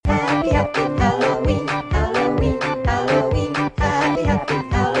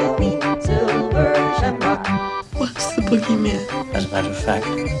matter of fact,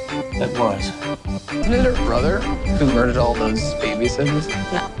 that was. Isn't it her brother who murdered all those babysitters?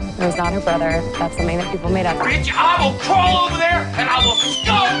 No, it was not her brother. That's something that people made up. Bitch, I will crawl over there and I will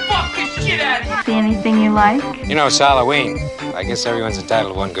skull fuck the shit out of you. See anything you like? You know, it's Halloween. I guess everyone's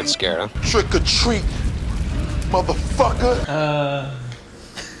entitled to one good scare, huh? Trick or treat, motherfucker.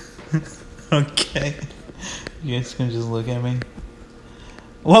 Okay. You guys can just look at me.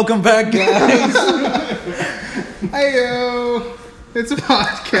 Welcome back, guys. Heyo. It's a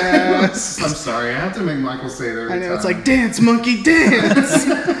podcast. I'm sorry, I have to make Michael say it every time. I know, it's like, dance, monkey, dance.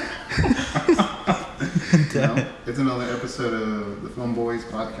 It's another episode of the Film Boys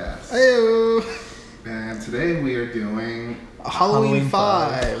podcast. Heyo. And today we are doing Halloween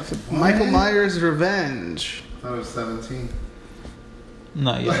 5. Michael Myers' Revenge. I thought it was 17.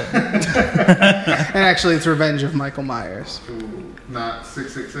 Not yet. And actually, it's Revenge of Michael Myers. Ooh, not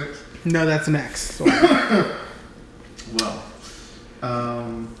 666? No, that's next. Well,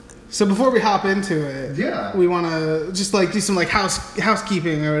 so before we hop into it, yeah, we want to just like do some like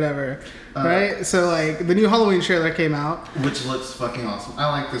housekeeping or whatever, right? So like the new Halloween trailer came out, which looks fucking awesome. I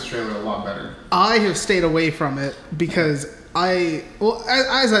like this trailer a lot better. I have stayed away from it because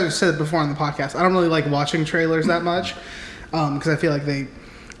as I've said before on the podcast, I don't really like watching trailers that much because I feel like they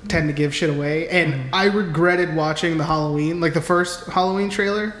tend to give shit away, and I regretted watching the first Halloween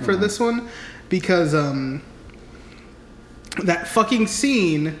trailer for this one because that fucking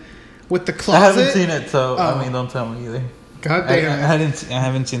scene with the closet. I haven't seen it, so I mean, don't tell me either. God damn it! I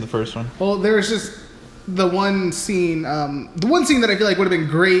haven't seen the first one. Well, there was just the one scene that I feel like would have been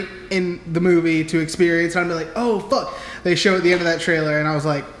great in the movie to experience, and I'd be like, oh fuck! They show at the end of that trailer, and I was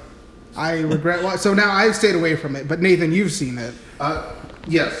like, I regret. So now I've stayed away from it. But Nathan, you've seen it.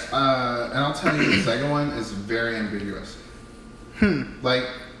 Yes, and I'll tell you, the second one is very ambiguous. Like,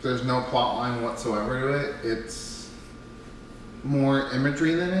 there's no plot line whatsoever to it. It's more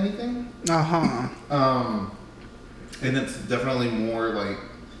imagery than anything. And it's definitely more like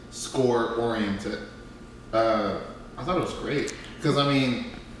score oriented. I thought it was great because I mean,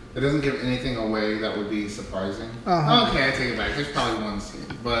 it doesn't give anything away that would be surprising. Okay, I take it back. There's probably one scene,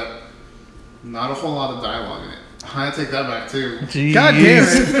 but not a whole lot of dialogue in it. I take that back too. Jeez. God damn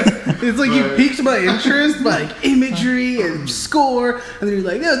it! It's like you piqued my interest, like imagery and score, and then you're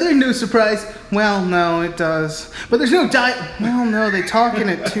like, no, there's no surprise. Well, no, it does. But there's no Well, no, they talk in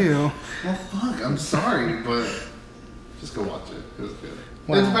it too. Well, fuck. I'm sorry, but just go watch it. It was good.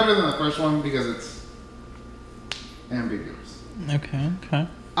 Wow. It's better than the first one because it's ambiguous. Okay.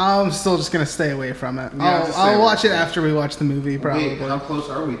 I'm still just gonna stay away from it. Yeah, I'll watch it after we watch the movie, probably. Wait, how close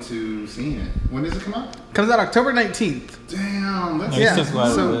are we to seeing it? When does it come out? Comes out October 19th. Damn, that's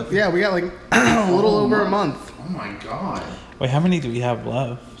We got like a little over a month. Oh my god. Wait, how many do we have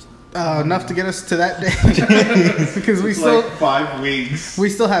left? Enough to get us to that day. Because we it's still like 5 weeks. We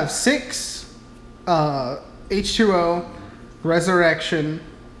still have 6, H2O, Resurrection,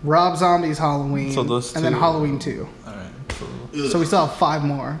 Rob Zombie's Halloween, So those and then two. Halloween 2. All right. Cool. So we still have 5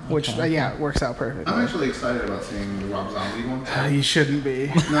 more, which it works out perfect. I'm actually excited about seeing the Rob Zombie one. You shouldn't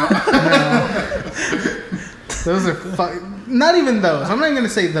be. No. Those are not even those. I'm not even gonna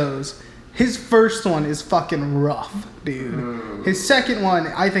say those. His first one is fucking rough, dude. His second one,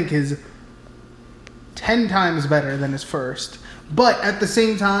 I think, is 10 times better than his first. But at the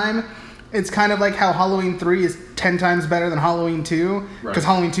same time, it's kind of like how Halloween 3 is 10 times better than Halloween 2. Because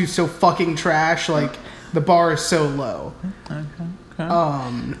Halloween 2 is so fucking trash. Like, the bar is so low. Okay.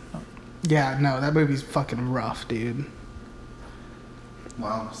 Yeah, no, that movie's fucking rough, dude.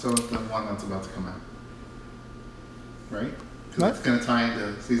 Wow, so it's the one that's about to come out. Right? What? It's going to tie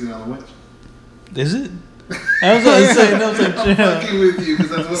into Season of the Witch. Is it? I was going to say, no, it's like, I'm fucking with you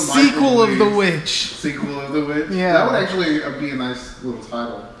because that's what Sequel of the Witch. Sequel of the Witch? Yeah. That would actually be a nice little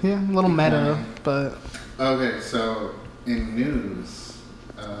title. Yeah, a little meta, but... Okay, so in news...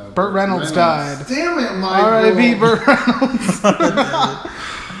 Burt Reynolds died. Damn it, Michael! R.I.P. Burt Reynolds.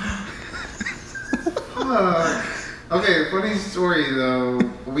 Okay, funny story though.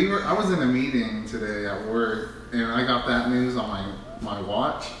 I was in a meeting today at work, and I got that news on my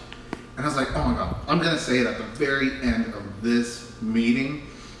watch, and I was like, oh my god, I'm gonna say it at the very end of this meeting,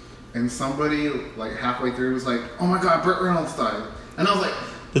 and somebody like halfway through was like, oh my god, Burt Reynolds died, and I was like,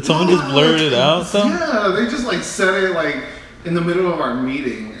 did someone just blurt it out though? Yeah, they just like said it like in the middle of our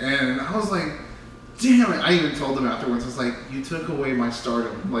meeting, and I was like, damn it. I even told them afterwards, I was like, you took away my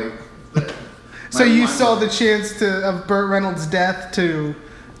stardom, like. So you saw the chance of Burt Reynolds' death to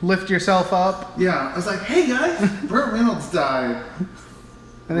lift yourself up? Yeah, I was like, hey guys, Burt Reynolds died.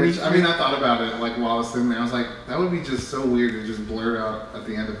 Which, I mean, I thought about it like while I was sitting there. I was like, that would be just so weird to just blurt out at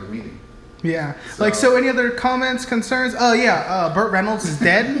the end of a meeting. Yeah. So any other comments, concerns? Oh, yeah. Burt Reynolds is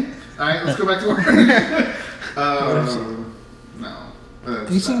dead. All right, let's go back to work. No.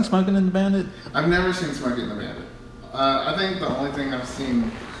 You seen Smoking and the Bandit? I've never seen Smokey and the Bandit. I think the only thing I've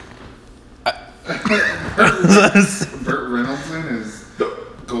seen Burt Reynolds in is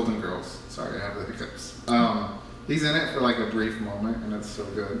Golden Girls. Sorry, I have the hiccups. He's in it for like a brief moment, and it's so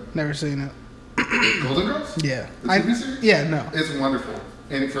good. Never seen it. Golden Girls? Yeah. The TV series? Yeah, no. It's wonderful.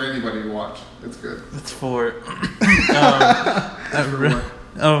 And for anybody to watch, it's good. It's for.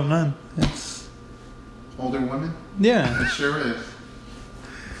 None. It's. Older women? Yeah. It sure is.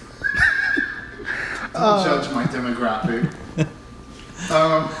 Don't judge my demographic.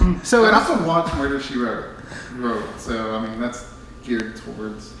 So I also watch Murder, She Wrote. So, I mean, that's geared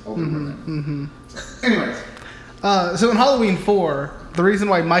towards older women. So, anyways. So in Halloween 4, the reason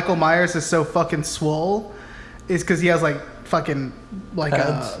why Michael Myers is so fucking swole is because he has like fucking like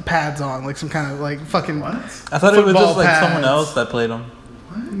pads on, like some kind of like fucking. What? I thought it was just like pads. someone else that played him.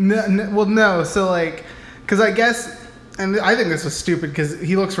 No. So like, because I guess, and I think this was stupid because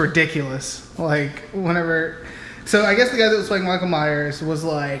he looks ridiculous. Like whenever. So I guess the guy that was playing Michael Myers was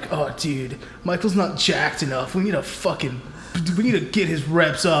like, "Oh, dude, Michael's not jacked enough. We need to get his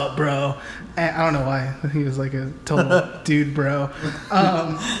reps up, bro." And I don't know why he was like a total dude, bro.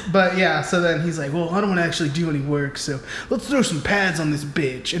 But yeah, so then he's like, "Well, I don't want to actually do any work, so let's throw some pads on this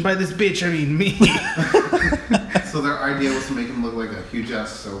bitch." And by this bitch, I mean me. So their idea was to make him look like a huge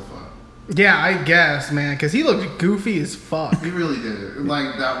ass sofa. Yeah, I guess, man, because he looked goofy as fuck. He really did.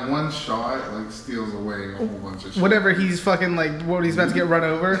 Like that one shot, like steals away a whole bunch of shit. Whatever he's fucking like, what he's about to get run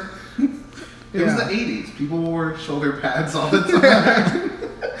over. It was the 80s. People wore shoulder pads all the time.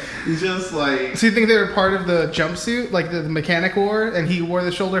 He's just like. So you think they were part of the jumpsuit, like the mechanic wore, and he wore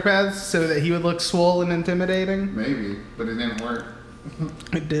the shoulder pads so that he would look swole and intimidating? Maybe, but it didn't work.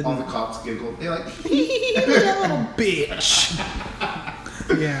 It didn't. All the cops giggled. They're like, that little bitch.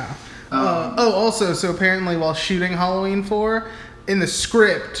 Yeah. Also, so apparently while shooting Halloween 4, in the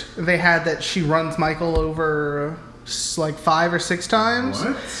script, they had that she runs Michael over like 5 or 6 times.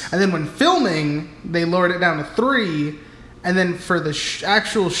 What? And then when filming, they lowered it down to 3. And then for the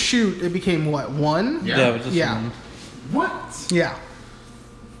actual shoot, it became what, 1? Yeah. It was just Yeah. one. what? Yeah. What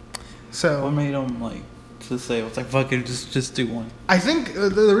So made him like to say it's like fuck it, just do one? I think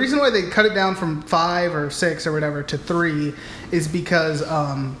the reason why they cut it down from 5 or 6 or whatever to 3 is because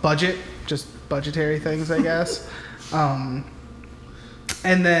budget, just budgetary things, I guess. And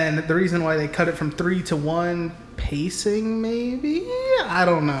then the reason why they cut it from 3 to 1, pacing maybe? I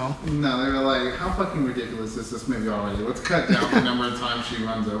don't know. No, they were like, how fucking ridiculous is this movie already? Let's cut down the number of times she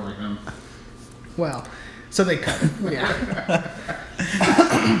runs over him. Well, so they cut it. Yeah.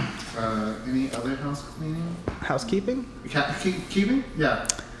 Any other house cleaning? Housekeeping? Keeping? Yeah.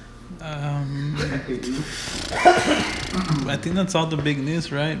 I think that's all the big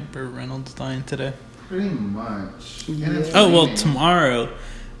news, right? Burt Reynolds dying today. Pretty much. Yeah. And it's Oh well, raining. tomorrow,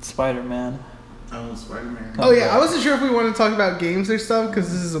 Spider-Man. Oh, Spider-Man. Oh yeah, I wasn't sure if we wanted to talk about games or stuff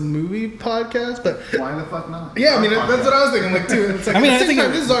because this is a movie podcast, but Why the fuck not? yeah, I mean that's what I was thinking. Like, too, it's like I mean, at I the same think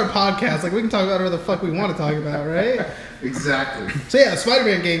time, this is our podcast. Like, we can talk about whatever the fuck we want to talk about, right? Exactly. So yeah, the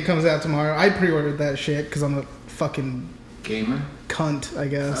Spider-Man game comes out tomorrow. I pre-ordered that shit because I'm a fucking Gamer? cunt, I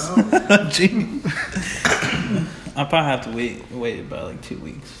guess. Oh. Gee. I'll probably have to wait about like 2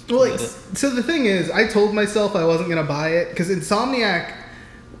 weeks. to Well, get it. so the thing is, I told myself I wasn't gonna buy it because Insomniac.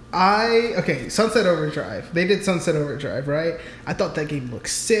 Sunset Overdrive. They did Sunset Overdrive, right? I thought that game looked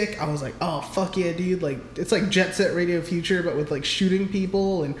sick. I was like, oh fuck yeah, dude! Like it's like Jet Set Radio Future, but with like shooting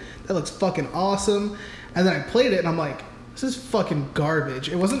people, and that looks fucking awesome. And then I played it, and I'm like, this is fucking garbage.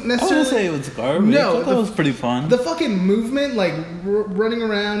 It wasn't I necessarily. wouldn't say it was garbage. No, I thought that was pretty fun. The fucking movement, like running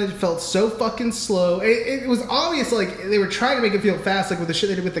around, it felt so fucking slow. It was obvious, like they were trying to make it feel fast, like with the shit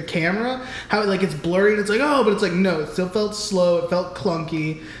they did with the camera. How like it's blurry and it's like, oh, but it's like no, it still felt slow. It felt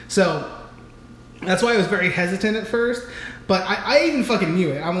clunky. So that's why I was very hesitant at first. But I even fucking knew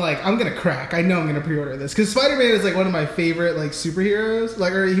it. I'm like, I'm gonna crack. I know I'm gonna pre-order this because Spider-Man is like one of my favorite like superheroes.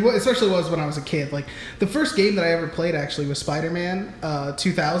 Like, or especially was when I was a kid. Like the first game that I ever played actually was Spider-Man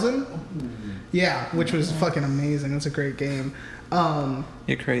 2000. Yeah, which was fucking amazing. That's a great game.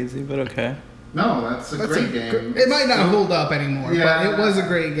 You're crazy, but okay. No, that's a great game. It might not hold up anymore, Yeah. but it was a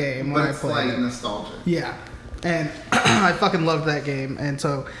great game when But I it's played like it. nostalgia. Yeah. And I fucking loved that game. And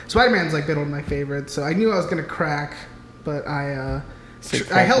so Spider-Man's like been one of my favorites. So I knew I was gonna crack, but I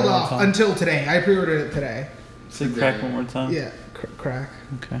held off until today. I pre-ordered it today. Say crack one more time. Yeah, crack.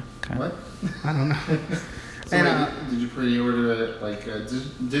 Okay. What? I don't know. So And, wait, did you pre-order it like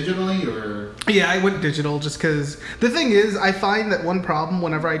digitally or? Yeah, I went digital just because the thing is, I find that one problem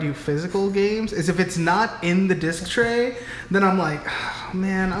whenever I do physical games is if it's not in the disc tray, then I'm like, oh,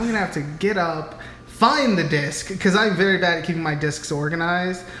 man, I'm gonna have to get up, find the disc, because I'm very bad at keeping my discs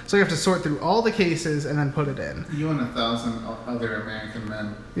organized. So I have to sort through all the cases and then put it in. You and 1,000 other American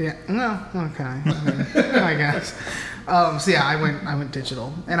men. Yeah, well, okay, I guess. So yeah, I went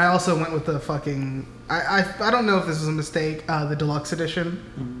digital, and I also went with the fucking. I don't know if this was a mistake. The deluxe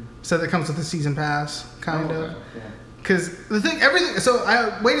edition, so that comes with the season pass, kind of. Okay, cool. Because everything. So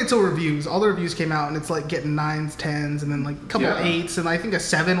I waited till reviews. All the reviews came out, and it's like getting 9s, 10s, and then like a couple 8s, and I think a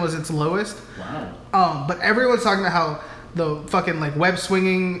 7 was its lowest. Wow. But everyone's talking about how the fucking like web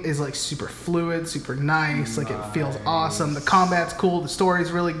swinging is like super fluid, super nice. Like it feels awesome. The combat's cool. The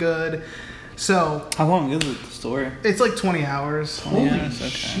story's really good. So How long is it, the story? it's like 20 hours. Holy okay.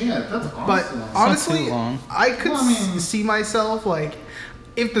 shit, that's awesome. But honestly, too long. I could Well, I mean- see myself like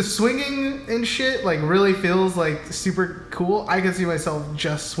if the swinging and shit like really feels like super cool. I could see myself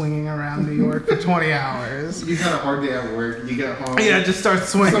just swinging around New York for 20 hours. You had a hard day at work. You get home. Yeah, just start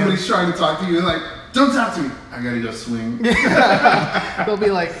swinging. Somebody's trying to talk to you. You're like, don't talk to me. I gotta go swing. They'll be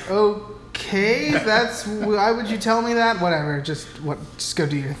like, okay, that's why would you tell me that? Whatever, just go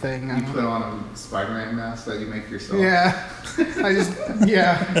do your thing. I You don't- put on a Spider-Man mask that you make yourself. Yeah,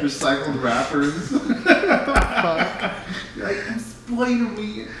 Recycled wrappers. Fuck. You're like, I'm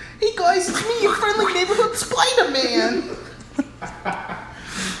Spider-Man. Hey guys, it's me, your friendly neighborhood Spider-Man.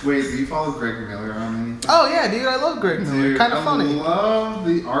 Wait, do you follow Greg Miller on anything? Oh yeah, dude, I love Greg Miller. Dude, Kind of I funny. love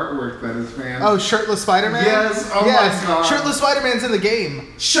the artwork that his fans. Oh, shirtless Spider-Man. Yes, oh my God. Shirtless Spider-Man's in the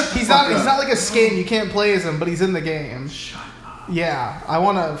game. Shut the He's fuck not. up. He's not like a skin. You can't play as him, but he's in the game. Shut up. Yeah, I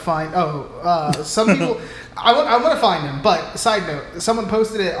want to find. Some people. I want to find him. But side note, someone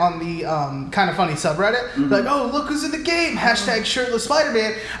posted it on the kind of funny subreddit. Like, oh, look who's in the game. # shirtless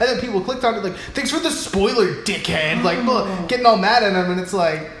Spider-Man. And then people clicked on it like, thanks for the spoiler, dickhead. Like, look, getting all mad at him, and it's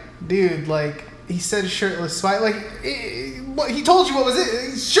like, dude, like he said shirtless Spider. Like, he told you what was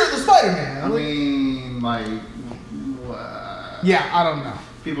it? Shirtless Spider-Man. I Like, mean, like, yeah, I don't know.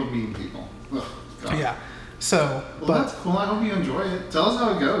 people being people. Ugh, God. Yeah. So, Well, but that's cool. I hope you enjoy it. Tell us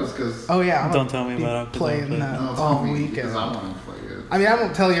how it goes, because oh yeah, I'm Don't gonna tell me be about it, 'cause playing I'll play that no, all tell me, weekend. because I want to play it. I mean, I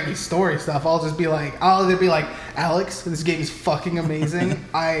won't tell you any story stuff. I'll just be like, I'll either be like, Alex, this game is fucking amazing.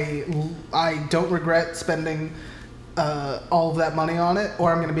 I don't regret spending all of that money on it,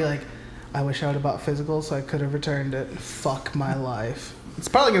 or I'm gonna be like, I wish I would have bought physical so I could have returned it. Fuck my life. It's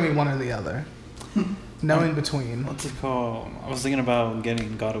probably gonna be one or the other. No in between. What's it called? I was thinking about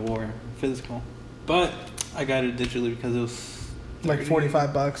getting God of War physical, but I got it digitally because it was Like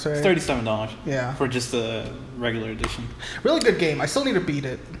 $45, right? It's $37. Yeah. For just the regular edition. Really good game. I still need to beat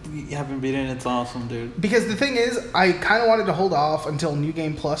it. You haven't beaten it? It's awesome, dude. Because the thing is, I kind of wanted to hold off until New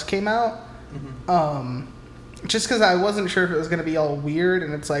Game Plus came out. Just because I wasn't sure if it was going to be all weird,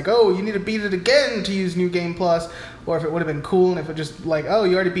 and it's like, oh, you need to beat it again to use New Game Plus, or if it would have been cool, and if it just like, oh,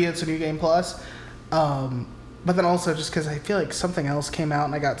 you already beat it, so New Game Plus. But then also just because I feel like something else came out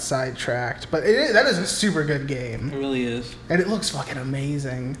and I got sidetracked. But that is a super good game, It really is. and it looks fucking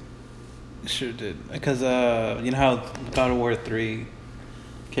amazing. It sure did. Because, you know how God of War 3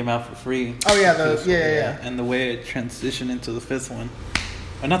 came out for free? Oh, yeah, yeah. And the way it transitioned into the fifth one.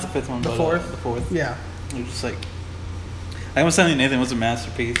 Or not the fifth one, The but fourth? the fourth. Yeah, It was just like... I was telling Nathan it was a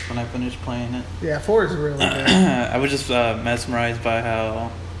masterpiece when I finished playing it. yeah. 4 is really good. I was just mesmerized by how...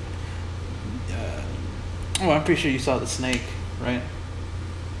 oh, I'm pretty sure you saw the snake, right?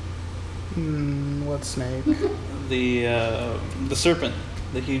 What snake? The serpent.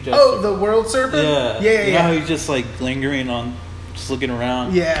 The huge ass Oh, serpent. the world serpent. Yeah. Yeah, You know how yeah. he's just like lingering on, just looking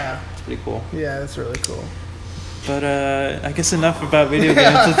around? Yeah, It's pretty cool. yeah. That's really cool. But I guess enough about video games.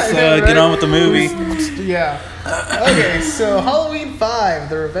 Yeah, Let's I know, get right? on with the movie. Yeah. Okay, so Halloween 5: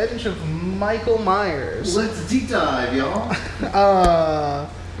 The Revenge of Michael Myers. Let's deep dive, y'all.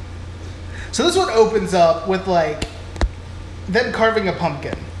 So this one opens up with like them carving a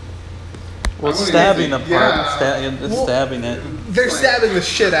pumpkin. Well, I'm gonna stabbing get a the- part. yeah. Well- Stabbing it. They're stabbing the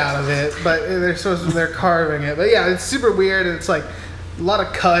shit out of it, but they're carving it. But yeah, it's super weird, and it's like a lot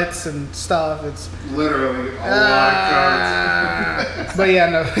of cuts and stuff. It's Literally a lot of cards. but yeah,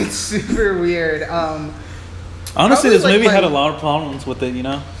 no, it's super weird. Honestly, Probably this like movie my- had a lot of problems with it, you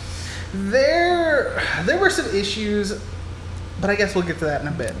know? There were some issues, but I guess we'll get to that in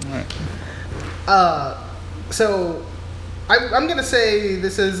a bit. Alright. So I'm gonna say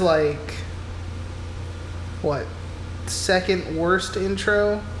this is like what, second worst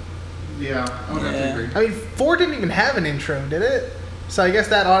intro? Yeah, I would have to Yeah. agree. I mean, 4 didn't even have an intro, did it? So I guess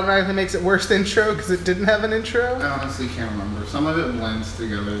that automatically makes it worst intro because it didn't have an intro. I honestly can't remember. Some of it blends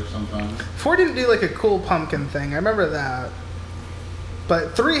together sometimes. 4 didn't do like a cool pumpkin thing. I remember that.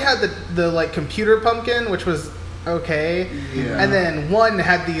 But 3 had the like computer pumpkin, which was okay. Yeah. And then 1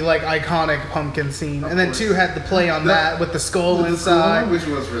 had the like iconic pumpkin scene. And then course. 2 had the play on that with the skull With the inside. skull, which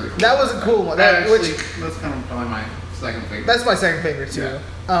was really cool. That was a cool one. That That, actually, which that's kind of probably my second favorite. that's my second favorite too.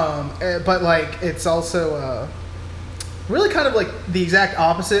 But like it's also really kind of like the exact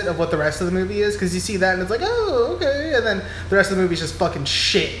opposite of what the rest of the movie is, because you see that and it's like, oh, okay, and then the rest of the movie is just fucking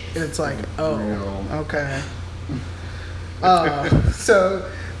shit, and it's like, oh, Real. okay. So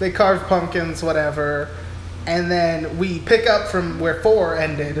they carve pumpkins, whatever, and then we pick up from where 4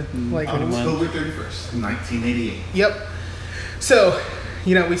 ended. Like, October 31st, 1988. yep. So,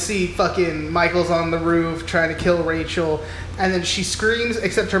 you know, we see fucking Michael's on the roof trying to kill Rachel, and then she screams,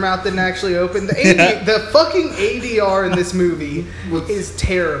 except her mouth didn't actually open. The fucking ADR in this movie is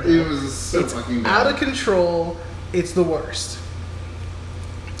terrible. It was so fucking bad. Out of control. It's the worst.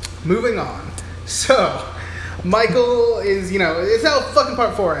 Moving on. So, Michael is, you know, it's how fucking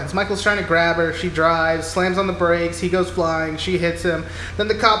part 4 ends. Michael's trying to grab her. She drives, slams on the brakes. He goes flying. She hits him. Then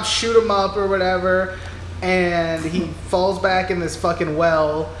the cops shoot him up or whatever. And he falls back in this fucking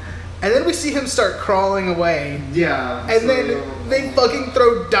well. And then we see him start crawling away. Yeah. And then they fucking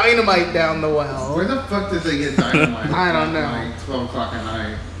throw dynamite down the well. Where the fuck did they get dynamite? I don't know. At, like 12 o'clock at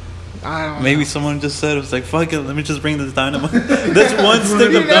night. I don't Maybe know. someone just said, it was like, fuck it, let me just bring this dynamite. This one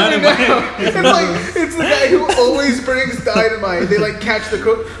stick You of never dynamite. know. It's like, it's the guy who always brings dynamite. They like catch the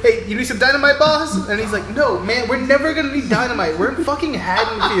quote, hey, you need some dynamite, boss? And he's like, no, man, we're never gonna need dynamite. We're in fucking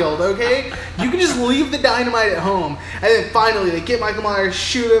Haddonfield, okay? You can just leave the dynamite at home. And then finally, they get Michael Myers,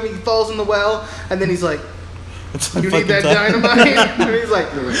 shoot him, he falls in the well, and then he's like, It's you need fucking that dynamite? And he's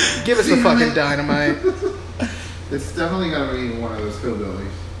like, They're like, give us the fucking dynamite. It's definitely gotta be one of those hillbillies.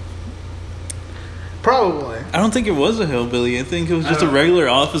 Probably. I don't think it was a hillbilly. I think it was just I a don't- regular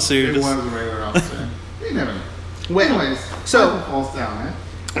officer. It Just, was a regular officer. You never know. Well, Anyways, so- Michael falls down, eh?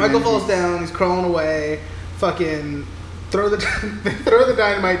 Michael And falls he's- down, he's crawling away, fucking throw the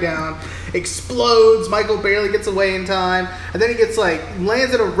dynamite down, explodes, Michael barely gets away in time, and then he gets like,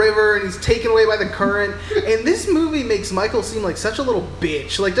 lands in a river and he's taken away by the current, and this movie makes Michael seem like such a little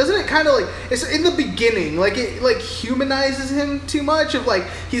bitch. Like, doesn't it kind of like, it's in the beginning, like it like humanizes him too much, of like,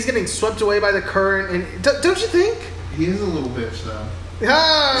 he's getting swept away by the current, and don't you think? He is a little bitch, though.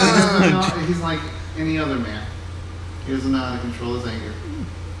 Ah! He's like any other man. He doesn't know how to control his anger.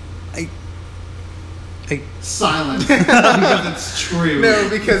 Silence. Because it's true. No,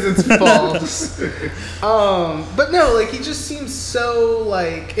 because it's false. But no, like, he just seems so,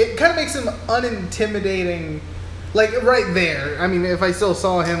 like, it kind of makes him unintimidating. Like, right there. I mean, if I still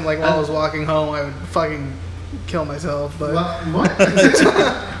saw him, like, while I was walking home, I would fucking kill myself, but... Well, what?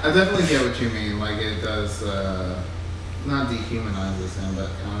 I definitely get what you mean. Like, it does, not dehumanizes him, but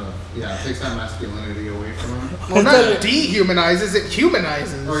kind of, yeah, takes that masculinity away from him. Well, not dehumanizes, it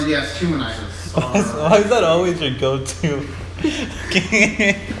humanizes. Or, yes, humanizes. why is that always your go-to?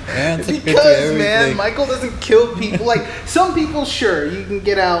 Answer to Because, man, everything. Michael doesn't kill people. Like, some people, sure, you can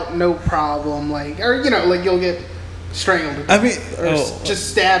get out no problem. Like, or, you know, like, you'll get strangled. I mean, or just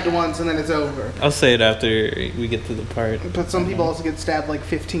stabbed once and then it's over. I'll say it after we get to the part. But some people also get stabbed like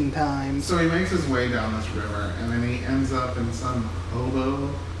 15 times. So he makes his way down this river, and then he ends up in some hobo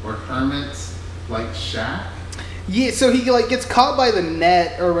or hermit's, like, shack. Yeah, so he like gets caught by the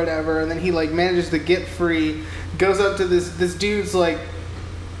net or whatever, and then he like manages to get free. Goes up to this dude's like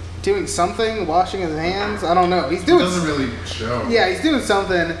doing something, washing his hands. I don't know. He's It doing. doesn't really show. Yeah, he's doing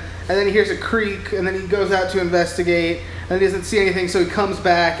something, and then he hears a creak, and then he goes out to investigate, and he doesn't see anything, so he comes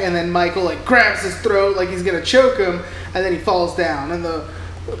back, and then Michael like grabs his throat like he's gonna choke him, and then he falls down, and the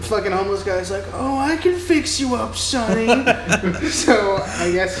fucking homeless guy's like, "Oh, I can fix you up, Sonny." So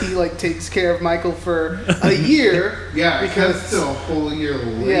I guess he like takes care of Michael for a year. Yeah, because because still a whole year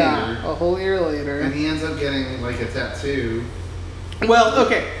later. yeah, a whole year later. And he ends up getting, like, a tattoo. Well,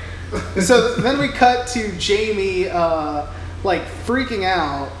 okay. So then we cut to Jamie, like freaking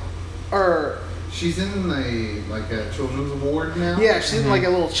out, or She's in like a children's ward now. yeah, she's in like a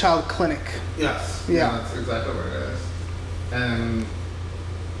little child clinic. Yes. Yeah. That's exactly what it is. And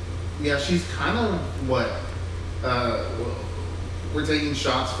yeah, she's kind of what we're taking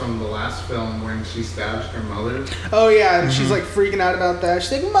shots from the last film when she stabs her mother, Oh yeah, and she's like freaking out about that.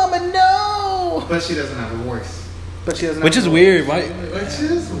 She's like, "Mama, no!" but she doesn't have a voice. But she doesn't. Which have is a- weird. Why? Which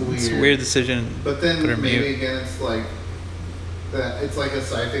is weird. It's a weird decision. But Put her then maybe mute. again, it's like that. It's like a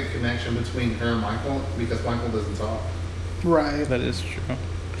psychic connection between her and Michael because Michael doesn't talk. Right. That is true.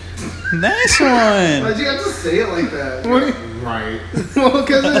 Nice Why'd one. you have to say it like that? What do you- Right. Well,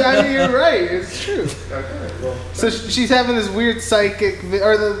 because I mean, you're right. It's true. Okay, well. So she's having this weird psychic,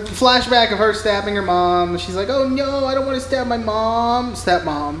 or the flashback of her stabbing her mom. She's like, "Oh no, I don't want to stab my mom."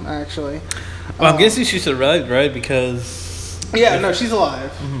 Stepmom, actually. Well, I'm guessing she survived, right? Because Yeah, no, she's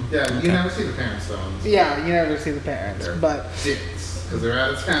alive. Yeah, you never see the parents though. Yeah, you never see the parents, but Dicks. Because they're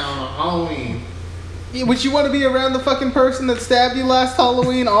out of town on Halloween. would you want to be around the fucking person that stabbed you last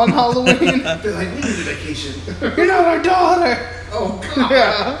Halloween on Halloween? They're like, we need a vacation. You're not our daughter. Oh, God.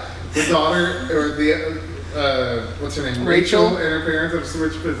 Yeah. The daughter, or the, what's her name? Rachel? And her parents have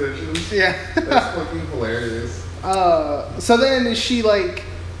switched positions. Yeah. That's fucking hilarious. So then she like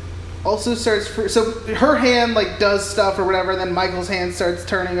also starts so her hand like does stuff or whatever, and then Michael's hand starts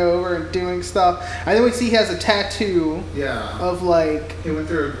turning over and doing stuff, and then we see he has a tattoo Yeah. of like He went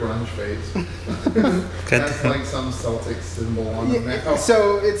through a grunge phase. That's like some Celtic symbol on the neck.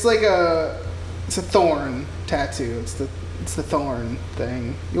 so it's like it's a thorn tattoo. It's the thorn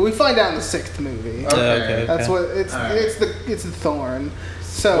thing. We find out in the 6th movie. Okay. That's what it's. Alright. It's the thorn.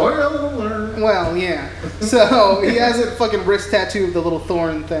 So Spoiler alert. well, yeah. So he has a fucking wrist tattoo of the little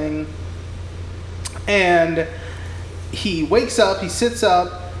thorn thing, and he wakes up. He sits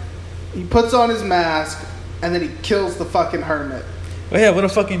up. He puts on his mask, and then he kills the fucking hermit. oh yeah, what a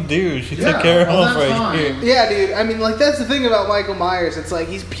fucking dude. She Yeah, took care of well, him that's right fine. here. Yeah, dude. I mean, like that's the thing about Michael Myers. It's like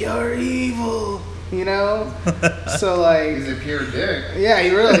he's pure evil, you know. So like. He's a pure dick. Yeah, he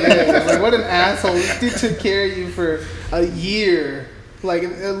really is. Like, what an asshole. This dude took care of you for a year. Like,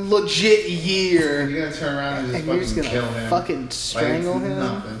 a legit year. You're gonna turn around and just And you're just fucking kill gonna him. fucking Like, strangle it's him.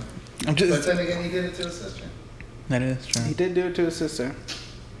 Nothing. I'm But just. then again, he did it to his sister. That is true. He did do it to his sister.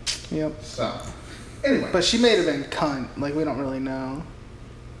 Yep. So, anyway. But she may have been cunt. Like, we don't really know.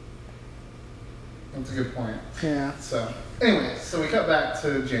 That's a good point. Yeah. So, anyway, so we cut back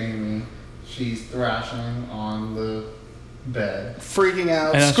to Jamie. She's thrashing on the bed. Freaking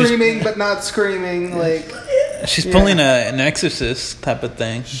out. I know, she's- Screaming, but not screaming. Like, She's Yeah. pulling an exorcist type of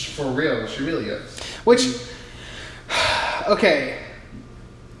thing. For real, she really is. which. Okay.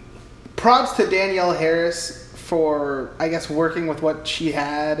 Props to Danielle Harris for, I guess, working with what she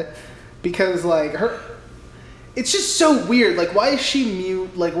had. Because, like, it's just so weird. Like, why is she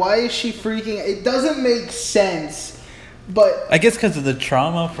mute? Like, why is she freaking? It doesn't make sense. But I guess because of the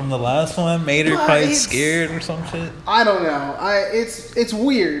trauma from the last one made her But quite it's- scared or some shit. I don't know. It's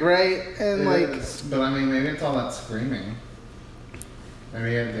weird, right? And It like is, but I mean, maybe it's all that screaming.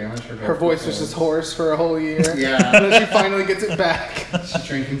 Maybe it damaged her. her voice was just hoarse for a whole year. Yeah. And then she finally gets it back. She's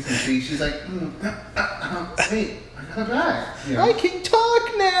drinking some tea. She's like, wait, I got it back. You know? I can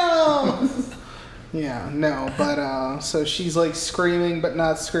talk now. Yeah, no, but so she's like screaming but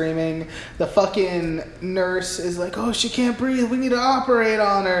not screaming. The fucking nurse is like, "Oh, she can't breathe. We need to operate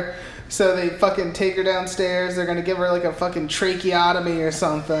on her." So they fucking take her downstairs. They're gonna give her like a fucking tracheotomy or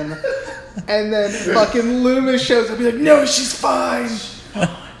something. And then fucking Loomis shows up. He's like, "No, she's fine.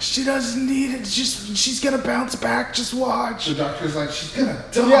 She doesn't need it. She's gonna bounce back. Just watch." The doctor's like, she's gonna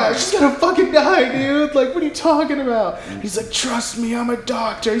die. Yeah, she's gonna fucking die, dude. Like, what are you talking about? He's like, "Trust me, I'm a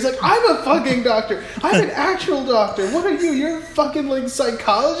doctor." He's like, "I'm a fucking doctor. I'm an actual doctor. What are you? You're a fucking, like,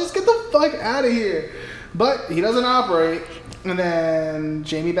 psychologist? Get the fuck out of here." But he doesn't operate. And then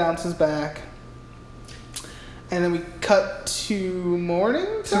Jamie bounces back. And then we cut to morning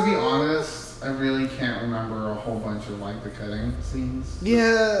To be time? honest, I really can't remember a whole bunch of like the cutting scenes.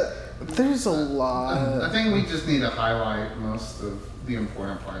 Yeah, there's a lot. I think we just need to highlight most of the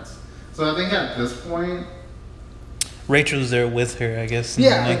important parts. So I think at this point, Rachel's there with her, I guess. in the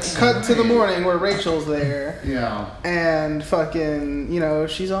Yeah, next cut to the morning where Rachel's there. yeah, And fucking, you know,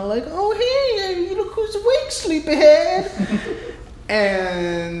 she's all like, "Oh, hey, look who's awake, sleepyhead."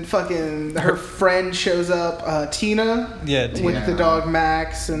 And fucking her friend shows up, Tina. Yeah, Tina. With the dog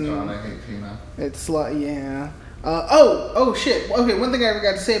Max. And God, I hate Tina. it's like, yeah. Oh, shit. Okay, one thing I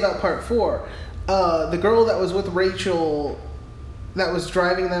forgot to say about part 4. The girl that was with Rachel that was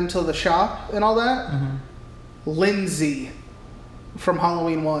driving them to the shop and all that. Mm-hmm. Lindsay from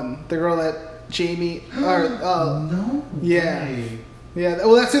Halloween 1. The girl that Jamie... No. Yeah. way. Yeah,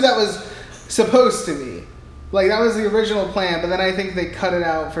 well, that's who that was supposed to be. Like, that was the original plan, but then I think they cut it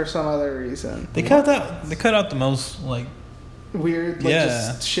out for some other reason. They cut out the most, like, Weird, like, Yeah.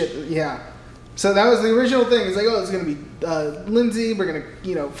 just shit, yeah. So that was the original thing. It's like, oh, it's going to be Lindsay. We're going to,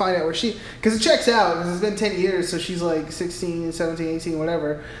 you know, find out where she... Because it checks out, because it's been 10 years, so she's like 16, 17, 18,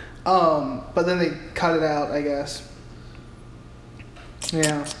 whatever. But then they cut it out, I guess.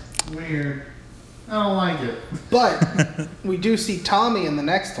 Yeah. Weird. I don't like it. But we do see Tommy in the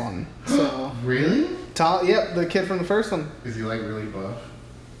next one. So, Really? yep, the kid from the first one. Is he like really buff?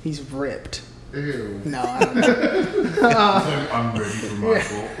 He's ripped. Ew. No, I don't know. I'm ready for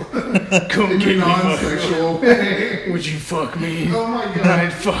Michael. Come In a get me, non-sexual way. Would you fuck me? Oh my god.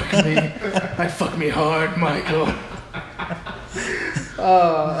 I'd fuck me. I'd fuck me hard, Michael.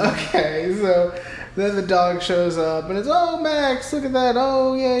 Okay, so then the dog shows up and it's, oh, Max, look at that.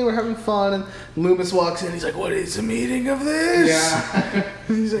 Oh, yay, we're having fun. And Loomis walks in. He's like, what is the meaning of this? Yeah.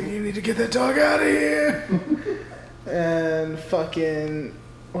 He's like, you need to get that dog out of here. And fucking,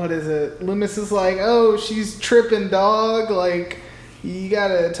 what is it? Loomis is like, oh, she's tripping, dog. Like, you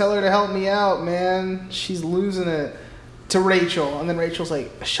gotta tell her to help me out, man. She's losing it. To Rachel. And then Rachel's like,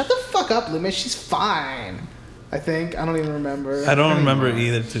 shut the fuck up, Loomis. She's fine. I think. I don't even remember. I don't remember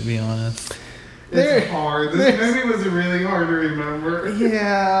either, to be honest. It's hard. This movie was really hard to remember.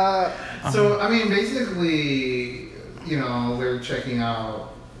 Yeah. So, I mean, basically, you know, they're checking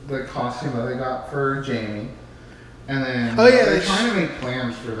out the costume that they got for Jamie. And then they're trying to make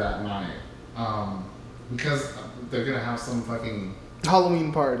plans for that night. Because they're going to have some fucking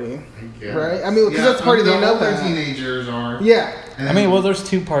Halloween party. I guess. Right? I mean, because that's the party they know their that. teenagers are. Yeah. And I mean, well, there's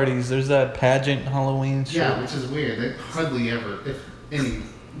two parties. There's that pageant Halloween shit. yeah, which is weird. They hardly ever, if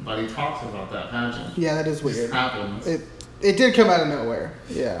anybody talks about that pageant. Yeah, that is It just weird. happens. It did come out of nowhere.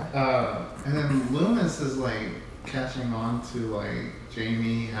 Yeah. And then Loomis is like catching on to like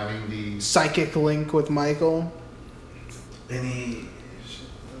Jamie having the Psychic link with Michael.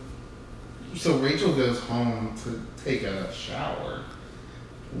 So Rachel goes home to take a shower.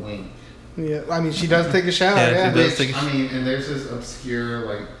 Wink. Yeah, I mean, she does take a shower, Yeah, yeah. she does. Which, I mean, and there's this obscure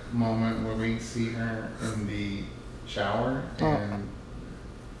like moment where we see her in the shower, and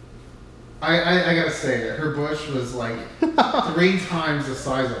I gotta say it. Her bush was like 3 times the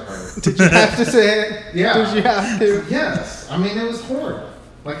size of her. Did you have to say it? Yeah. Did you have to? Yes. I mean, it was horrible.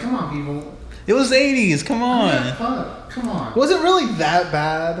 Like, come on, people. It was 80s. Come on. Yeah, fuck. Come on. Was it really that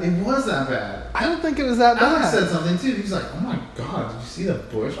bad? It was that bad. I don't think it was that Alex bad. said something too. He's like, "Oh my god, did you see the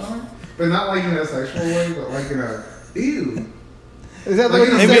bush on her?" But not like in a sexual way, but like in a ew. Is that Like,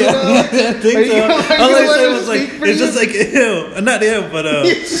 like maybe you said? I think Are you so. gonna- are you All I gonna let said him was like, speak for it's you? just like, ew. Not ew, but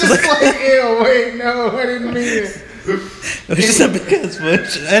It's just like, ew, wait, no, I didn't mean it. it was just a big ass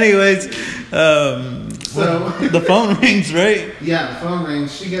bush. Anyways, So the phone rings, right? yeah, the phone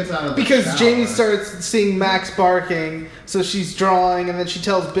rings. She gets out of the Because shower. Jamie starts seeing Max barking, so she's drawing, and then she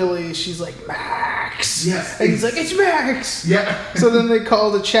tells Billy, she's like, Max. Yes. And he's like, it's Max. Yeah. So then they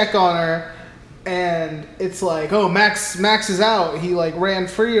call to check on her, and it's like, oh, Max is out. He like ran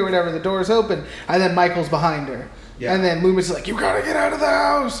free or whatever. The door's open, and then Michael's behind her. Yeah. And then Loomis is like, you gotta get out of the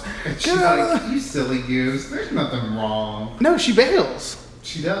house. And Get she's out of like, the... "You silly goose. There's nothing wrong." No, she bails.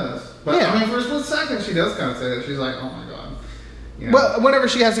 She does, but Yeah. I mean, for a split second, she does kind of say that. She's like, "Oh my god." You know? Well, whenever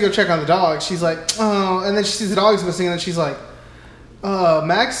she has to go check on the dog, she's like, oh, and then she sees the dog's missing, and then she's like,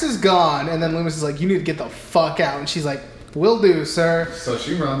 Max is gone. And then Loomis is like, you need to get the fuck out. And she's like, will do, sir. So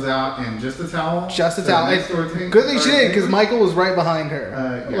she runs out in just a towel. Just a to the towel. next door ta- Good thing she door did, because neighbor. Michael was right behind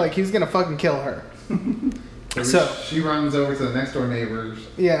her. Yeah. Like, he's gonna fucking kill her. So So- she runs over to the next door neighbors,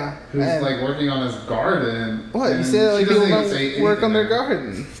 Yeah. who's and- like working on his garden. What? You and say that like she people doesn't even say don't work on their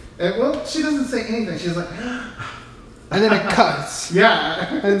anything. garden. Well, she doesn't say anything. She's like, And then it cuts.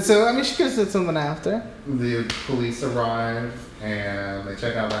 yeah. And so, I mean, she could have said something after. The police arrive and they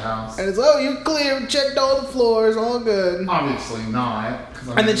check out the house. And it's, oh, you're clear, checked all the floors, all good. Obviously not. 'cause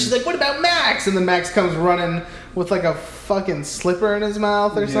I And then mean- she's like, what about Max? And then Max comes running with like a fucking slipper in his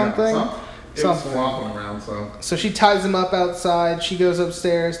mouth or Yeah, something. It was Something. flopping around, so. So she ties him up outside. She goes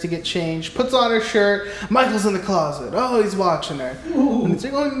upstairs to get changed, puts on her shirt. Michael's in the closet. Oh, he's watching her. And it's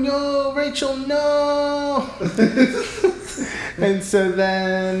like, oh no, Rachel, no. And so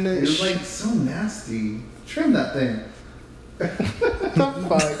then. It was like so nasty. Trim that thing. the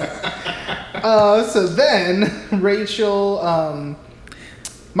fuck? So then Rachel,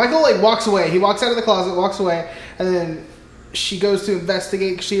 Michael like walks away. He walks out of the closet, walks away, and then she goes to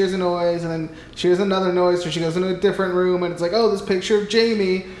investigate 'cause she hears a noise, and then she hears another noise, so she goes into a different room, and it's like, oh, this picture of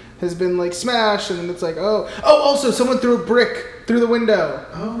Jamie has been like smashed, and then it's like, oh, also someone threw a brick through the window.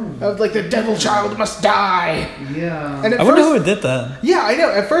 Oh. Of like, the devil child must die. Yeah. And at I wonder first, who did that. yeah, I know.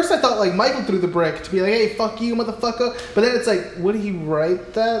 At first, I thought like Michael threw the brick to be like, "Hey, fuck you, motherfucker." But then it's like, would he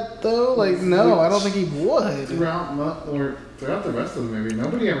write that though? Like, no, I don't think he would. throughout the rest of the movie,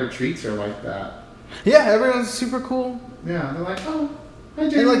 nobody ever treats her like that. Yeah, everyone's super cool. Yeah, they're like, oh, hi,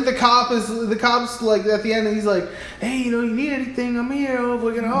 Jamie. And like the cops like at the end, he's like, "Hey, you know, you need anything? I'm here. Oh,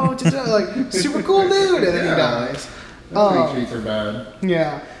 we're gonna like super cool dude." And then he Yeah. dies. Nobody treats her bad.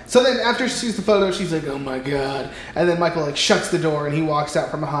 Yeah. So then after she sees the photo, she's like, "Oh my god!" And then Michael like shuts the door and he walks out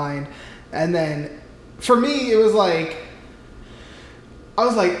from behind. And then for me, it was like, I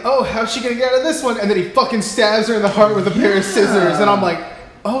was like, oh, how's she gonna get out of this one? And then he fucking stabs her in the heart with a pair of scissors, and I'm like,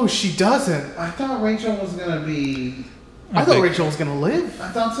 oh, she doesn't. I thought Rachel was gonna be. I thought Rachel was gonna live, I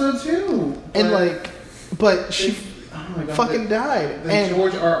thought so too. and like, but she oh my God, fucking died. Then And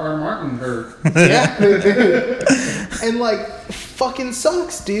George R. Martin her. yeah, they did. And like, fucking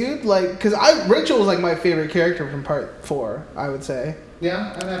sucks, dude. Like, cause Rachel was like my favorite character from part 4, I would say.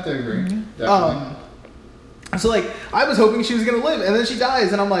 Yeah, I'd have to agree. Definitely. So like, I was hoping she was gonna live, and then she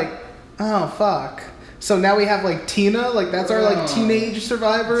dies, and I'm like, oh fuck. So now we have like Tina, like that's our like teenage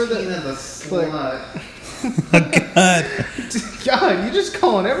survivor. Tina the slut. God. God, you just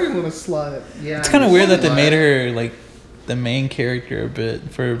calling everyone a slut. Yeah, It's kind of weird that they made her like the main character a bit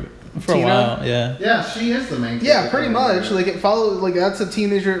for a Tina? while. Yeah. Yeah, she is the main. Yeah, character. pretty much. Like it follows. Like that's a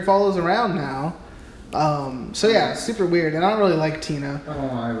teenager it follows around now. So yeah, super weird, and I don't really like Tina. I don't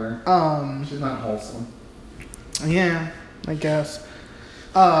either. She's not wholesome. Yeah, I guess.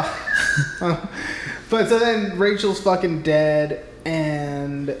 But so then Rachel's fucking dead,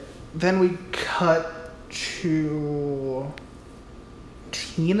 and then we cut to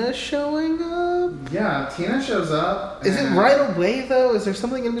Tina showing up. Yeah, Tina shows up. Is it right away though? Is there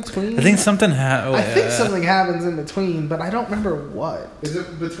something in between? I think something happened. I think something happens in between, but I don't remember what. Is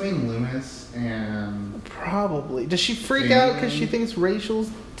it between Loomis and? Probably. Does she freak out because she thinks Rachel's?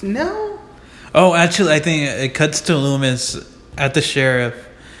 No. Oh, actually, I think it cuts to Loomis at the sheriff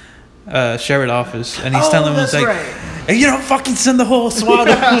office, and he's telling him, that's like, right. "Hey, you don't fucking send the whole SWAT."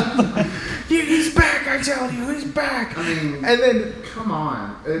 He's back, I tell you, he's back. I mean, And then, come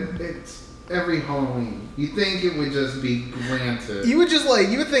on, it's every Halloween. You think it would just be granted? you would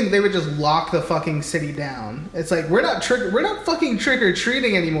think they would just lock the fucking city down. It's like we're not fucking trick or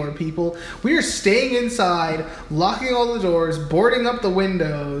treating anymore, people. We are staying inside, locking all the doors, boarding up the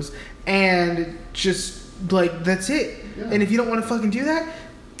windows, and just like that's it. Yeah. And if you don't want to fucking do that,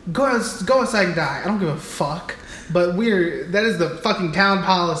 go outside and die. I don't give a fuck. But that is the fucking town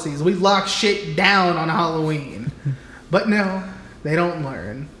policies. We lock shit down on Halloween. But no, they don't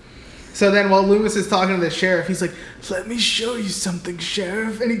learn. So then while Loomis is talking to the sheriff, he's like, let me show you something,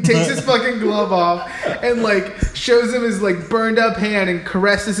 sheriff. And he takes his fucking glove off and like shows him his like burned up hand and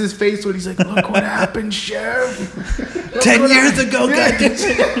caresses his face with. He's like, look what happened, sheriff. 10 years ago, goddamn.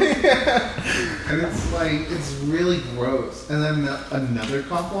 And it's like it's really gross. And then another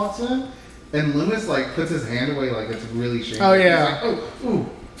cop walks in, and Loomis like puts his hand away like it's really shameful. Oh, yeah. He's like, oh, ooh.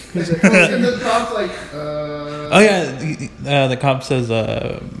 He's like, And the cop's like, Oh yeah, the cop says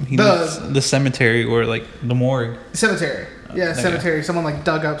he needs the cemetery or like the morgue. Cemetery. Yeah, Okay. cemetery. Someone like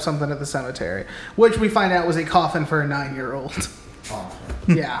dug up something at the cemetery, which we find out was a coffin for a 9-year-old.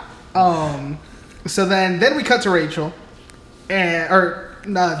 awful. Yeah. So then we cut to Rachel,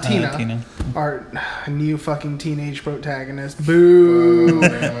 Tina, Tina. our new fucking teenage protagonist. Boo,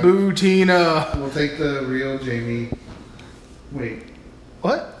 man. boo, Tina. We'll take the real Jamie. Wait.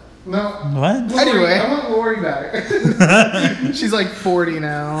 What? No. What? Lori, Anyway. I want Lori back. She's like 40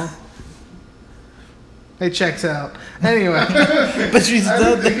 now. It checks out. Anyway. But she's I dead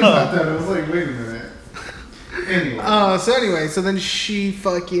didn't think about though. that. I was like, wait a minute. Anyway. So then she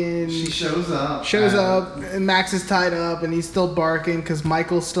fucking She shows up. and Max is tied up and he's still barking because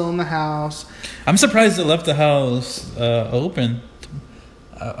Michael's still in the house. I'm surprised they left the house open.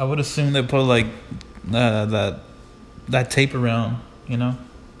 I would assume they put like that tape around, you know.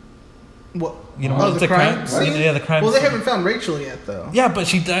 What? You know, Oh, it's the crime scene? Yeah, the crime. Well, they scene. haven't found Rachel yet, though. Yeah, but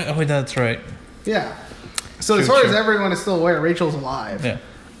she died. Oh, that's right. Yeah. So True, as far as true. everyone is still aware, Rachel's alive. Yeah.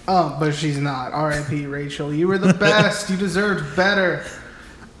 But she's not. R.I.P. Rachel. You were the best. You deserved better.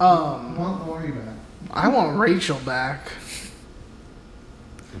 I want Lori back. I want Rachel back.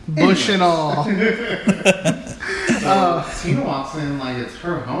 Bush and all. Tina walks in like it's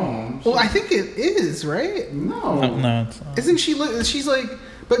her home. Well, I think it is, right? No. No, it's not. Isn't she? She's like,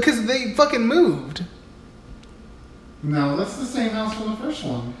 because they fucking moved. No, that's the same house from the first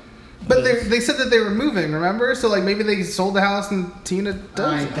one. But they said that they were moving. Remember? So like maybe they sold the house and Tina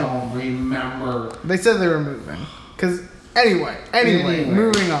does. I it. don't remember. They said they were moving. Cause anyway,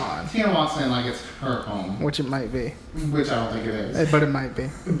 moving on. Tina walks in like it's her home, Which it might be, which I don't think it is. but it might be.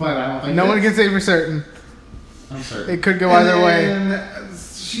 But I don't think No it one is. can say for certain. I'm certain. It could go either way. way.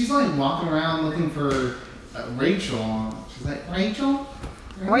 She's like walking around looking for Rachel. She's like, Rachel?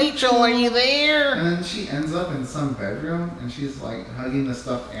 Rachel, are you there? And then she ends up in some bedroom and she's like hugging the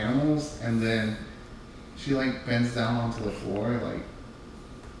stuffed animals, and then she like bends down onto the floor like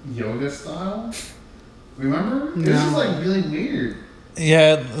yoga style. Remember? It was just like really weird.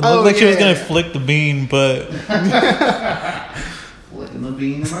 Yeah, it looked Oh, like she was yeah. gonna flick the bean, but Flicking the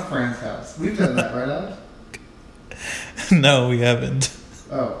bean in my friend's house. We've done that, right, Alex? no, we haven't.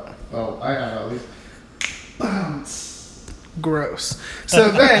 Oh, I have at least. Bounce. Gross. So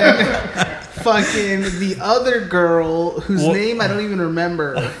then, fucking the other girl whose Well- name I don't even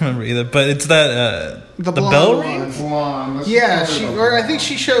remember. I don't remember either, but it's that the blonde bell one. rings. Blonde. Let's Yeah, just she call her or I blonde. think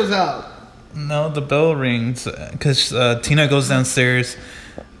she shows up. No, the bell rings because Tina goes downstairs,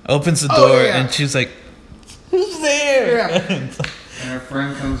 opens the Oh, door, yeah. and she's like, "Who's there?" Yeah. And her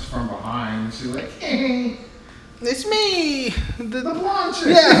friend comes from behind. And she's like, "Hey, It's me, the blonde chick."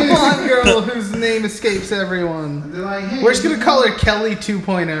 yeah, blonde girl whose name escapes everyone. And they're like, "Hey, We're just gonna call her Kelly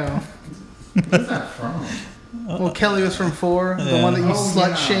 2.0. Where's that from?" Well, Kelly was from 4, the Yeah. one that you Oh, slut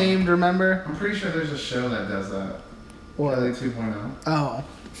yeah. shamed. Remember? I'm pretty sure there's a show that does that. What? Kelly 2.0. Oh,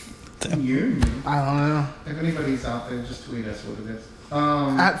 You. I don't know. If anybody's out there, just tweet us what it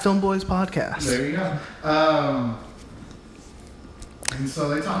is. At Film Boys Podcast. There you go. And so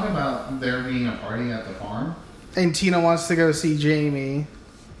they talk about there being a party at the farm. And Tina wants to go see Jamie,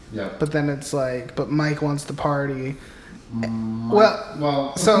 Yep. but then it's like, but Mike wants to party.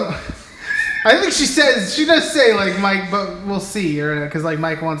 Well, So I think she does say like Mike, but we'll see, or because like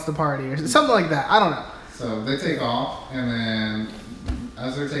Mike wants to party or something like that. I don't know. So they take off, and then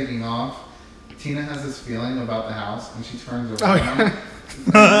as they're taking off, Tina has this feeling about the house, and she turns around. yeah.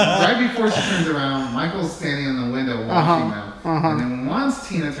 Right before she turns around, Michael's standing in the window watching them. uh-huh. And then once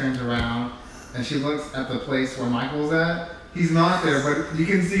Tina turns around and she looks at the place where Michael's at, he's not there, but you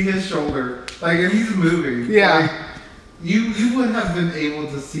can see his shoulder. Like, and he's moving. Yeah. Like, you would have been able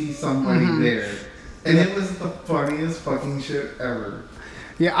to see somebody there. And it was the funniest fucking shit ever.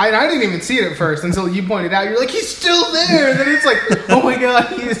 Yeah, I didn't even see it at first until you pointed out. You're like, he's still there. And then it's like, oh my god,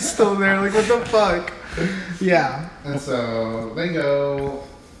 he is still there. Like, what the fuck? Yeah. And so they go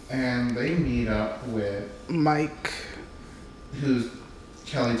and they meet up with Mike. who's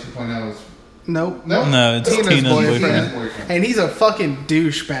Kelly 2.0's. Nope. Nope. No, it's Tina's Tina's boyfriend. boyfriend. boyfriend. And he's a fucking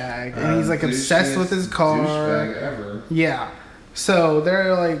douchebag. And he's like obsessed with his car. Douchebag ever. Yeah. So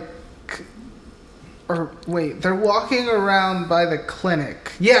they're like, or wait, they're walking around by the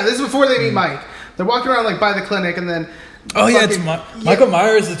clinic. Yeah, this is before they meet Mike. They're walking around like by the clinic, and then Oh yeah, it's fucking- Michael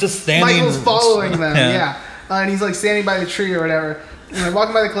Myers is just standing. Michael's following them. Yeah. Yeah, and he's like standing by the tree or whatever. And they're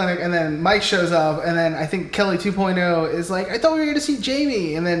walking by the clinic, and then Mike shows up, and then I think Kelly 2.0 is like, I thought we were here to see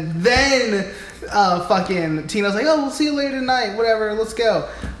Jamie, and then fucking Tina's like, oh, we'll see you later tonight, whatever, let's go.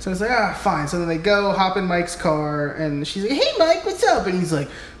 So it's like, fine. So then they go, hop in Mike's car, and she's like, hey Mike, what's up? And he's like,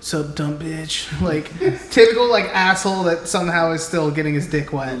 sup, dumb bitch. Like, typical like asshole that somehow is still getting his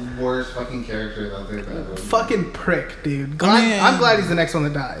dick wet. The worst fucking character that they've ever. Fucking prick, dude. Man. I'm glad he's the next one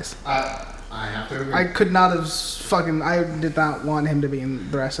that dies. I have to agree. I could not have I did not want him to be in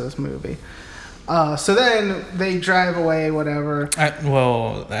the rest of this movie. So then they drive away, whatever.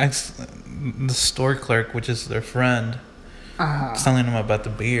 That's the store clerk, which is their friend, is telling them about the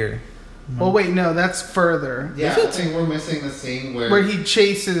beer. Well, wait, no, that's further. Yeah, I think we're missing the scene Where he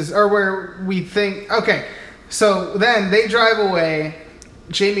chases, or where we think, okay, so then they drive away.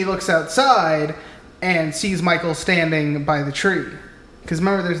 Jamie looks outside and sees Michael standing by the tree. Because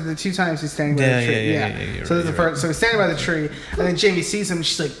remember, there's the 2 times he's standing by the tree. Yeah, So there's the first. So he's standing by the tree, and then Jamie sees him, and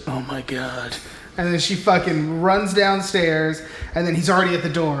she's like, "Oh my god!" And then she fucking runs downstairs, and then he's already at the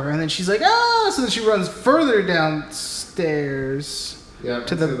door, and then she's like, "Ah!" So then she runs further downstairs Yep,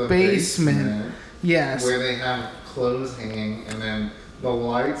 to the basement. Yes. Where they have clothes hanging, and then the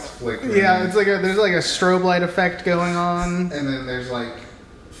lights flickering. Yeah, it's like there's like a strobe light effect going on. And then there's like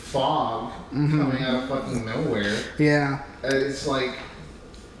fog coming out of fucking nowhere. Yeah, And it's like.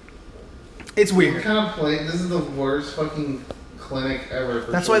 it's What weird. kind of play? This is the worst fucking clinic ever.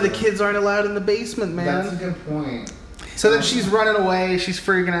 For That's why the children. kids aren't allowed in the basement, man. That's a good point. So then she's running away, she's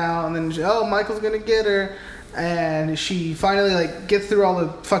freaking out, and then Michael's gonna get her, and she finally like gets through all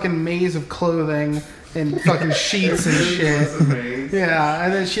the fucking maze of clothing and fucking sheets and shit. Yeah,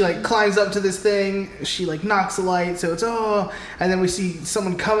 and then she like climbs up to this thing, she like knocks the light, so it's and then we see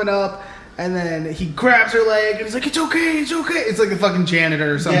someone coming up, and then he grabs her leg and he's like, it's okay. It's like the fucking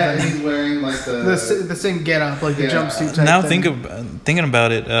janitor or something. Yeah, he's wearing like the same getup, like the Yeah. jumpsuit type Now thing. thinking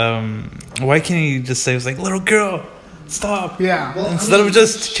about it, why can't he just say, "It's like, little girl, stop"? Yeah. Well, Instead of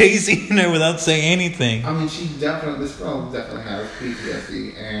just chasing her without saying anything. I mean, this girl definitely has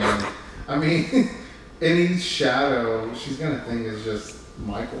PTSD, and I mean, any shadow she's gonna think is just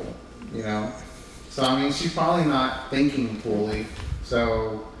Michael, you know. So I mean, she's probably not thinking fully.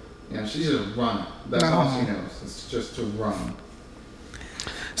 So she's just running. That's all she knows. It's just to run.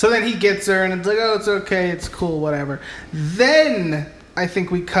 So then he gets her, and it's like, oh, it's okay, it's cool, whatever. Then I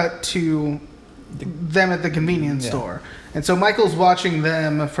think we cut to them at the convenience store. And so Michael's watching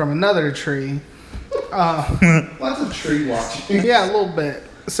them from another tree. Lots of tree watching. Yeah, a little bit.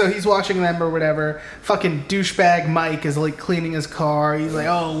 So he's watching them or whatever. Fucking douchebag Mike is like cleaning his car. He's like,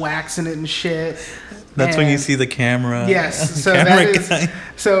 waxing it and shit. That's when you And- see the camera. Yes, so camera that is. guy.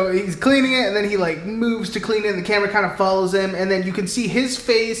 So he's cleaning it, and then he like moves to clean it, and the camera kind of follows him, and then you can see his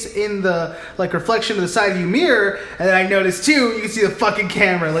face in the like reflection of the side view mirror, and then I noticed too, you can see the fucking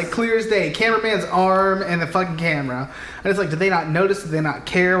camera like clear as day, cameraman's arm and the fucking camera, and it's like, did they not notice? Did they not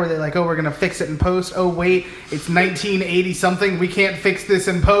care? Were they like, oh, we're gonna fix it in post? Oh wait, it's 1980 something, we can't fix this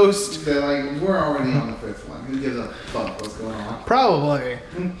in post. They're like, we're already on the fifth one. Who gives a fuck what's going on? Probably.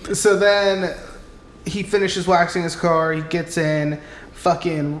 So then he finishes waxing his car. He gets in.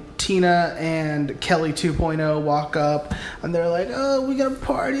 Fucking Tina and Kelly 2.0 walk up, and they're like, "Oh, we gonna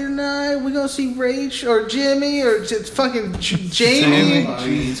party tonight. We gonna see Rach or Jimmy or just fucking Jamie."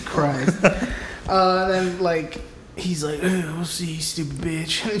 Jesus Christ. Then like he's like, "We'll see, you stupid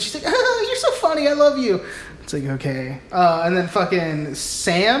bitch." And she's like, "Oh, you're so funny. I love you." It's like, okay. And then fucking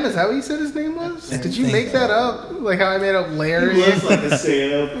Sam, is that what you said his name was? Did you make that up? Like how I made up Larry? He looks like a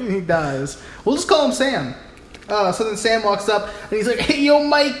Sam. He does. We'll just call him Sam. So then Sam walks up and he's like, "Hey, yo,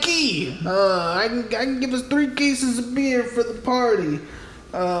 Mikey, I can give us 3 cases of beer for the party.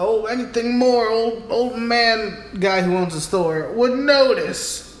 Anything more, old man guy who owns the store would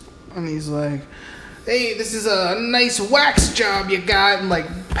notice." And he's like, "Hey, this is a nice wax job you got," and like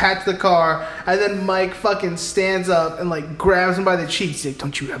pats the car. And then Mike fucking stands up and like grabs him by the cheeks. He's like,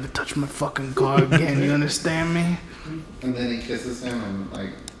 "Don't you ever touch my fucking car again, you understand me?" And then he kisses him and like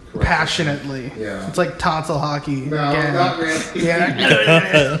Passionately. Yeah. It's like tonsil hockey. No, again. not really.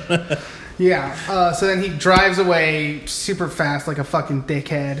 Yeah. Yeah. So then he drives away super fast like a fucking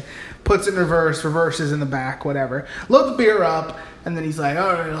dickhead. Puts it in reverse, reverses in the back, whatever. Loads the beer up, and then he's like,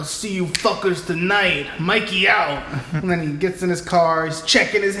 "All right, I'll see you fuckers tonight. Mikey out." And then he gets in his car, he's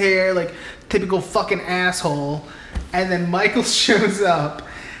checking his hair like typical fucking asshole. And then Michael shows up,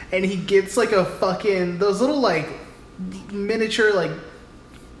 and he gets like a fucking, those little like miniature like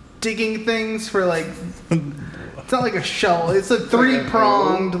digging things for like, it's not like a shovel, it's a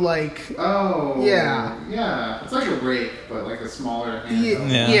 3-pronged like, Oh. Yeah. Yeah. It's like a rake, but like a smaller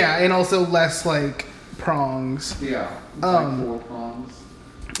hand. yeah, and also less like prongs. Yeah. It's Um, like 4 prongs.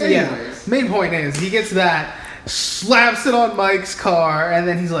 Yeah. Anyways. Main point is he gets that, slaps it on Mike's car, and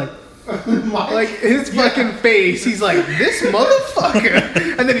then he's like, like his fucking face, he's like, "This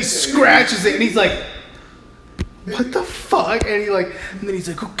motherfucker," and then he scratches it, and he's like, "What the fuck?" And then he's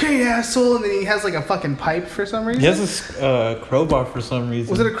like, "Okay, asshole," and then he has like a fucking pipe for some reason. He has this crowbar for some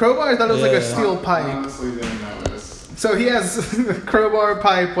reason. Was it a crowbar? I thought it was like a Yeah. steel pipe. Honestly, didn't notice. So he has a crowbar,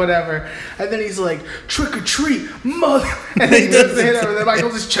 pipe, whatever, and then he's like, "Trick or treat, mother!" And then he does the hit over, and then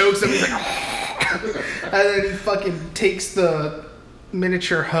Michael just chokes him. He's like, and then he fucking takes the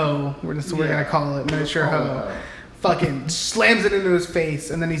miniature hoe. We're gonna call it miniature hoe. Fucking slams it into his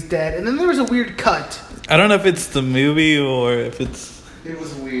face, and then he's dead. And then there was a weird cut. I don't know if it's the movie or if it's. It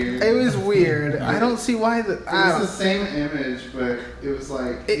was weird. It was weird. I don't see why the. It was the same image, but it was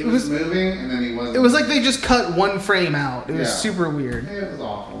like It he was was- moving and then he wasn't. It was like they just cut one frame out. It was Yeah. super weird. It was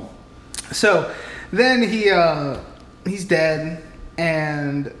awful. So then he's dead,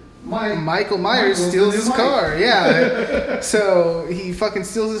 and Michael Myers Michael's steals the new his Mike. car. Yeah. So he fucking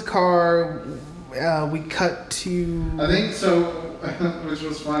steals his car. We cut to. I think so, which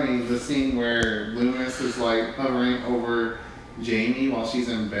was funny. The scene where Loomis is like hovering over Jamie while she's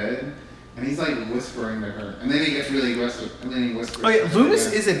in bed, and he's like whispering to her, and then he gets really aggressive, and then he whispers. Oh yeah, to her Loomis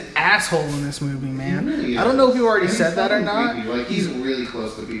again. is an asshole in this movie, man. He really I don't know if you is. already And said he's that or fucking not. creepy. Like he's really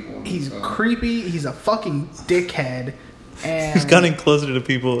close to people. in He's this film. creepy. He's a fucking dickhead. And He's gotten closer to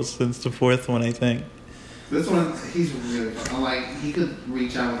people since the 4th one, I think. This one, he's really fun. Like he could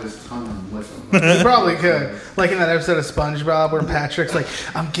reach out with his tongue and lick him. He probably could. Like in that episode of SpongeBob where Patrick's like,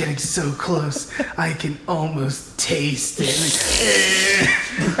 "I'm getting so close, I can almost taste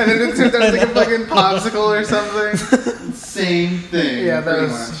it." And then it turns out it's like a fucking popsicle or something. Same thing. Yeah, that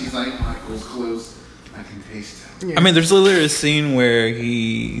pretty was- much. She's like, Michael's close. I can taste him. Yeah. I mean, there's literally a scene where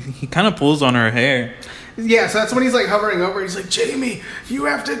he kind of pulls on her hair. Yeah, so that's when he's like hovering over. He's like, "Jamie, you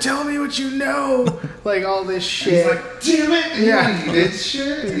have to tell me what you know." Like all this shit. He's like, damn it! And Yeah. he did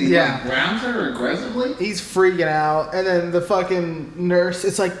shit. And he Yeah. like grounds her aggressively. He's freaking out, and then the fucking nurse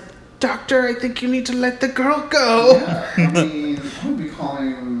is like, "Doctor, I think you need to let the girl go." Yeah, I mean, I would be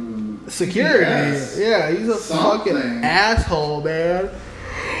calling Security. CPS. Yeah, he's a Something. fucking asshole, man.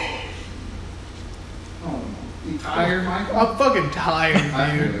 Oh, you tired, Michael? I'm fucking tired,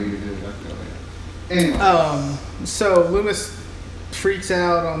 I dude. feel you, dude. I feel you. Anyway. So Loomis freaks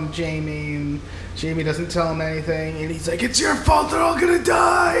out on Jamie, and Jamie doesn't tell him anything, and he's like, "It's your fault, they're all gonna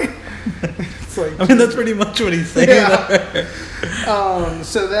die." It's like, I mean, that's pretty much what he's saying. Yeah.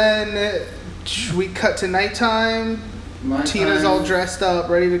 So then we cut to nighttime. Tina's all dressed up,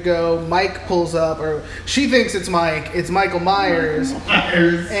 ready to go. Mike pulls up, or she thinks it's Mike. It's Michael Myers.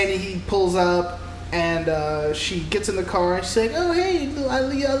 And he pulls up, and she gets in the car, and she's like, "Oh, hey, I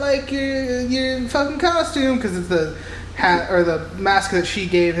like your fucking costume," because it's the hat or the mask that she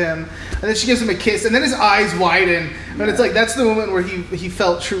gave him. And then she gives him a kiss, and then his eyes widen, and it's like that's the moment where he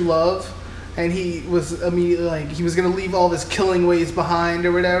felt true love. And he was immediately like, he was going to leave all of his killing ways behind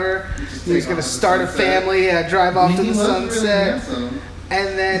or whatever. He was going to start a family, drive off to the sunset. Really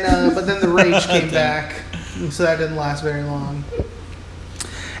and then, but then the rage came back. So that didn't last very long.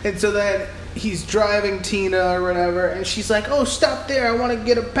 And so then he's driving Tina or whatever. And she's like, "Oh, stop there. I want to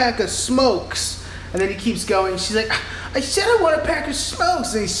get a pack of smokes." And then he keeps going. She's like, "I said I want a pack of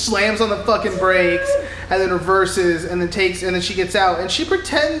smokes." And he slams on the fucking brakes and then reverses and then and then she gets out. And she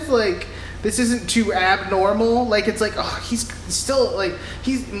pretends like this isn't too abnormal. Like, it's like, oh, he's still, like,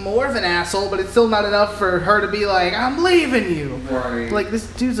 he's more of an asshole, but it's still not enough for her to be like, "I'm leaving you." Right. Like, this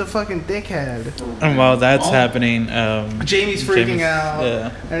dude's a fucking dickhead. And while that's happening, Jamie's freaking out.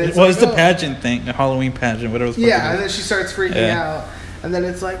 Yeah. And it's Well, it's like, the pageant thing, the Halloween pageant, whatever. Yeah, and then she starts freaking out. And then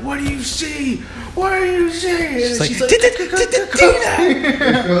it's like, "What do you see? What do you see?" And she's like, The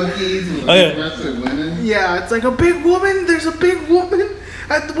cookies with the rest of women. "Yeah, it's like a big woman. There's a big woman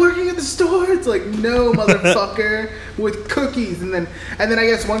working at the store." It's like, "No, motherfucker," with cookies. And then I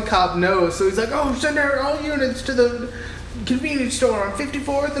guess one cop knows, so he's like, "Oh, send her all units to the convenience store on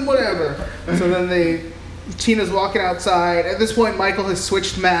 54th and whatever." So then Tina's walking outside. At this point, Michael has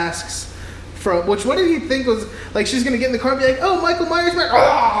switched masks. What did he think was, like, she's gonna get in the car and be like, "Oh, Michael Myers back."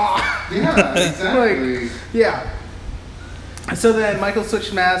 Oh! Yeah, exactly. Like, yeah. So then Michael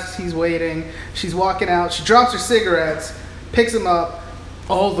switched masks. He's waiting. She's walking out. She drops her cigarettes, picks him up.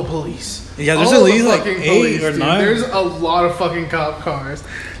 All the police. Yeah, there's All at least the like fucking 8 or 9. There's a lot of fucking cop cars.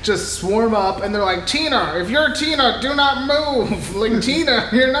 Just swarm up, and they're like, "Tina, if you're Tina, do not move." Like, "Tina,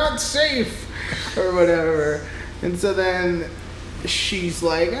 you're not safe," or whatever. And so then she's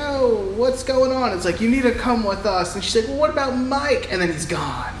like, "Oh, what's going on?" It's like, "You need to come with us." And she's like, "Well, what about Mike?" And then he's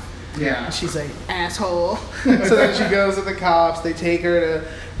gone. Yeah. And she's like, "Asshole." So then she goes with the cops. They take her to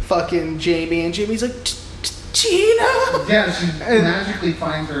fucking Jamie, and Jamie's like, "Tina." Yeah, she magically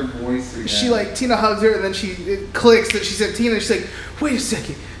finds her voice again. Tina hugs her, and then it clicks that she said Tina. She's like, "Wait a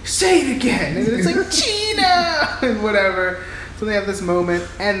second, say it again." And it's like, "Tina," and whatever. So they have this moment,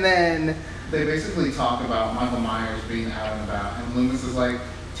 and then they basically talk about Michael Myers being out and about, and Loomis is like,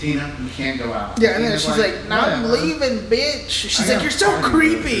 "Tina, you can't go out." Yeah, and then Tina's she's like, "No, I'm "Whatever." leaving, bitch." She's I like, got "You're so party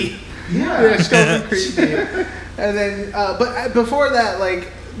creepy." Yeah. She calls me creepy. And then, but before that, like,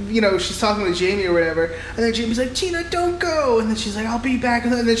 you know, she's talking with Jamie or whatever, and then Jamie's like, "Tina, don't go." And then she's like, "I'll be back."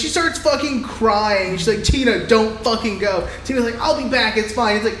 And then she starts fucking crying. She's like, "Tina, don't fucking go." Tina's like, "I'll be back. It's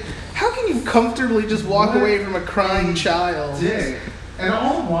fine." It's like, how can you comfortably just walk away from a crying child? Dick. And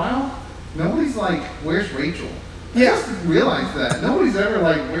all the while, nobody's like, "Where's Rachel?" Yeah. I just realized that. Nobody's ever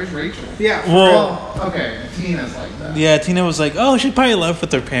like, "Where's Rachel?" Yeah. Well, Okay, Tina's like that. yeah, Tina was like, "Oh, she probably left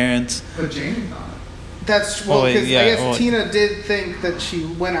with her parents." But Jamie's not. That's, well, Oh, wait, because yeah, I guess well- Tina did think that she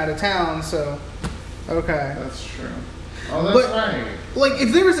went out of town, so, okay. That's true. Oh, that's But- right. Like,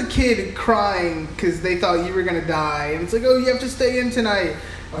 if there was a kid crying because they thought you were going to die, and it's like, "Oh, you have to stay in tonight."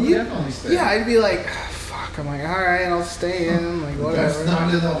 I'd definitely stay. Yeah, I'd be like, "Fuck." I'm like, "Alright, I'll stay in." Like, That's whatever.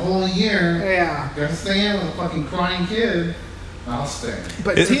 not the whole year. Yeah. Gotta stay in with a fucking crying kid. I'll stay.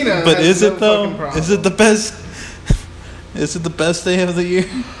 But Tina but has is no it though? fucking problem. Is it the best? Is it the best day of the year?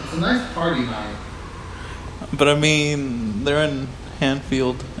 It's a nice party night. But I mean, they're in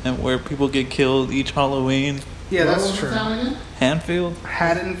Hanfield, and where people get killed each Halloween. Yeah, What that's was the true. town again? Hanfield?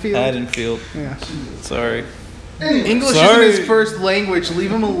 Haddonfield? Haddonfield. Yeah. Sorry. Anyway, English Sorry. isn't his first language.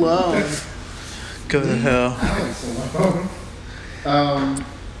 Leave him alone. Go to hell. Alex alone.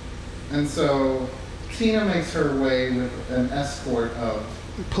 And so Tina makes her way with an escort of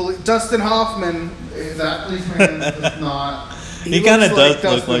Dustin Hoffman. that policeman does not. He kinda looks does look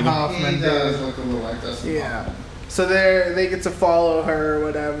Dustin like him. Hoffman. He does look a little like Dustin Yeah. Hoffman. So they get to follow her or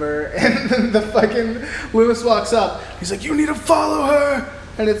whatever, and then the fucking Lewis walks up. He's like, "You need to follow her,"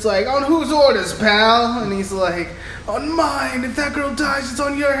 and it's like, "On whose orders, pal?" And he's like, "On mine. If that girl dies, it's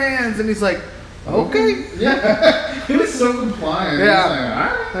on your hands." And he's like, "Okay." Yeah. He was so compliant. Yeah. He was like,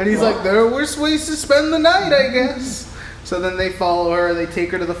 "All right, And he's well." like, "There are worse ways to spend the night, I guess." So then they follow her. They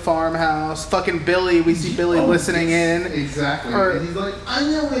take her to the farmhouse. Fucking Billy. We see Billy Oh, listening in. Exactly. Or- And he's like, "I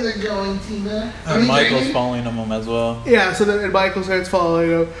know where they're going, Tina." And Michael's Jamie- following him as well. Yeah. So then Michael starts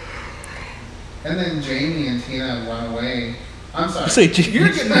following him. And then Jamie and Tina run away I'm sorry. Say James. You're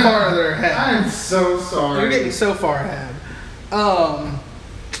getting farther ahead. I'm so sorry. You're getting so far ahead.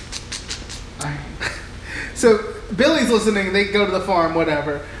 So Billy's listening. They go to the farm.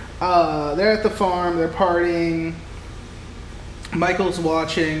 Whatever. They're at the farm. They're partying. Michael's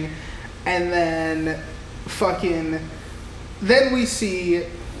watching, and then then we see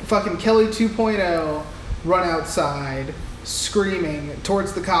fucking Kelly 2.0 run outside, screaming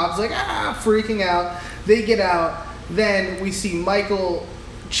towards the cops, like freaking out. They get out. Then we see Michael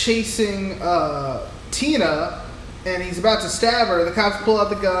chasing Tina, and he's about to stab her. The cops pull out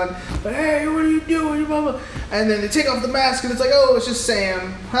the gun, but hey, what are you doing, mama? And then they take off the mask, and it's like, oh, it's just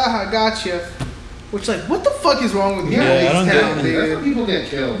Sam. Haha, gotcha. Which, like, what the fuck is wrong with you Yeah, in I don't this get town, it. dude? That's how people get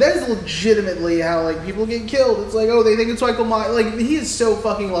killed. That is legitimately how, like, people get killed. It's like, oh, they think it's Michael Myers. Like, he is so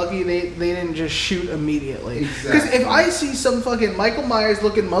fucking lucky they didn't just shoot immediately. Because Exactly. if I see some fucking Michael Myers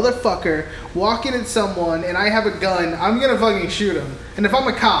looking motherfucker walking at someone and I have a gun, I'm gonna fucking shoot him. And if I'm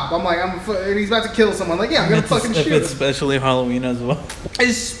a cop, I'm like, and he's about to kill someone, like, yeah, I'm gonna fucking If shoot it's him. especially Halloween as well.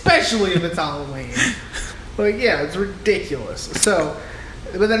 Especially if it's Halloween. Like, yeah, it's ridiculous. So,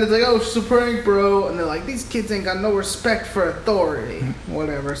 but then it's like, oh, it's a prank, bro. And they're like, these kids ain't got no respect for authority.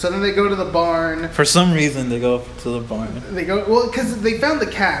 Whatever. So then they go to the barn. For some reason, they go to the barn. They go, well, because they found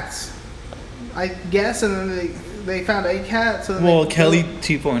the cats, I guess, and then they found a cat. So then Well, they Kelly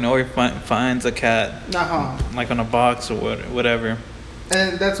 2.0 finds a cat, like on a box or whatever.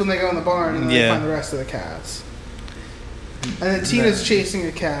 And that's when they go in the barn and then they Yeah. find the rest of the cats. And then Tina's chasing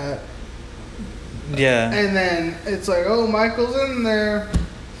a cat. Yeah. And then it's like, oh, Michael's in there.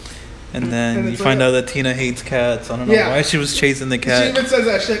 And then and you it's find like- out that Tina hates cats. I don't know Yeah. why she was chasing the She cat. even says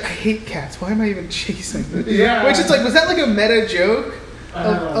that. She's like, I hate cats. Why am I even chasing them? Yeah. Which is like, was that like a meta joke? I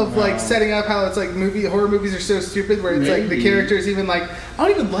don't Of like know. setting up how it's like horror movies are so stupid where it's like the Maybe. characters even like, I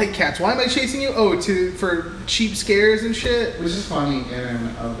don't even like cats. Why am I chasing you? Oh, for cheap scares and shit. Which is funny in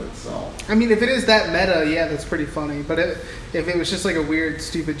and of itself. I mean, if it is that meta, yeah, that's pretty funny. But if it was just like a weird,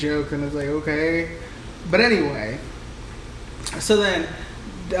 stupid joke, then it's like, okay. But anyway, so then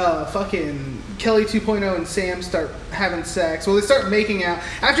fucking Kelly 2.0 and Sam start having sex. Well, they start making out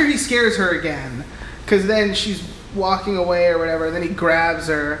after he scares her again, because then she's walking away or whatever. And then he grabs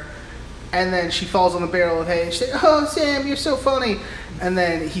her, and then she falls on the barrel of hay. And she's like, "Oh, Sam, you're so funny." And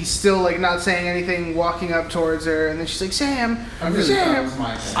then he's still like not saying anything, walking up towards her. And then she's like, "Sam, I really Sam." thought it was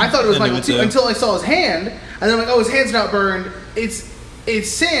Michael. I thought it was I knew Michael it too too. until I saw his hand, and then I'm like, "Oh, his hand's not burned. It's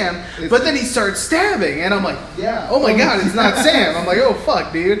Sam." But then he starts stabbing, and I'm like, Yeah. oh my god, it's not Sam." I'm like, "Oh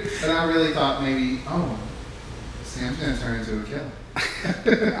fuck, dude." And I really thought maybe, oh, Sam's gonna turn into a killer.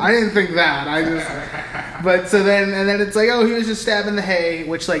 I didn't think that. But so then it's like, oh, he was just stabbing the hay,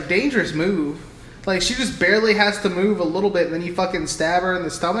 which like dangerous move. Like she just barely has to move a little bit, and then you fucking stab her in the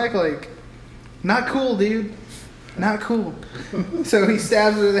stomach. Like, not cool, dude. Not cool. So he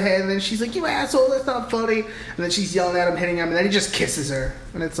stabs her in the head, and then she's like, "You asshole, that's not funny." And then she's yelling at him, hitting him, and then he just kisses her.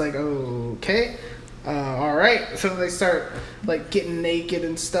 And it's like, okay, all right. So they start like getting naked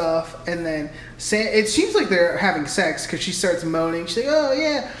and stuff, and then it seems like they're having sex because she starts moaning. She's like, "Oh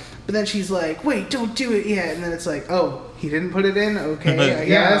yeah," but then she's like, "Wait, don't do it yet." And then it's like, "Oh, he didn't put it in. Okay, I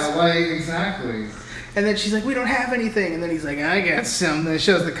guess." Yeah, like exactly. And then she's like, "We don't have anything." And then he's like, "I got some." And it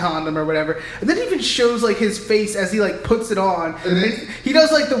shows the condom or whatever. And then it even shows like his face as he like puts it on. And then- And he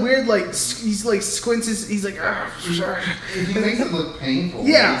does like the weird like he's like squints his. He's like, He makes it look painful.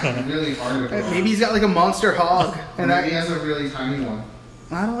 Yeah. It's really hard to draw. maybe he's got like a monster hog. Or And maybe he that, has a really tiny one.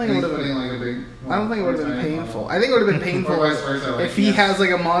 I don't think And it he's would have putting been. like a big. I don't think it would have been tiny painful. one. I think it would have been painful Or vice versa, like, if he yeah. has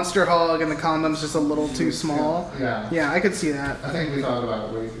like a monster hog and the condom's just a little too small. Yeah. Yeah, I could see that. I think we thought about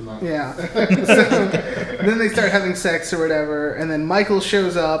it way too much. Yeah. So, then they start having sex or whatever, and then Michael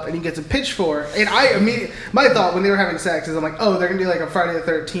shows up and he gets a pitchfork. And my thought when they were having sex is I'm like, oh, they're gonna do like a Friday the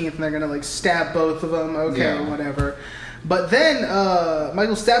 13th, and they're gonna like stab both of them. Okay, Yeah. whatever. But then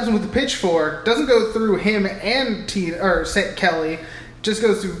Michael stabs him with the pitchfork. Doesn't go through him and Kelly. Just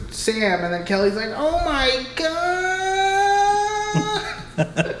goes through Sam, and then Kelly's like, "Oh my god!"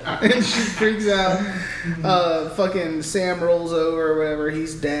 And she freaks out. Fucking Sam rolls over or whatever.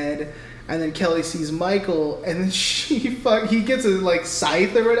 He's dead. And then Kelly sees Michael, and then he gets a like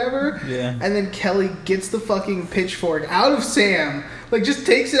scythe or whatever. Yeah. And then Kelly gets the fucking pitchfork out of Sam, like just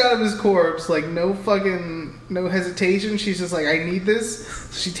takes it out of his corpse, like no hesitation. She's just like, "I need this."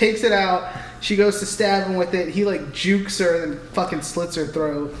 She takes it out. She goes to stab him with it. He like jukes her and then fucking slits her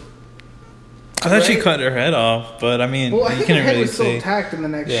throat. I thought she Right? cut her head off, but I mean, Well, I you think her couldn't head really was still see. intact in the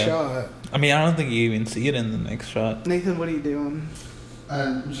next Yeah. shot. I mean, I don't think you even see it in the next shot. Nathan, what are you doing?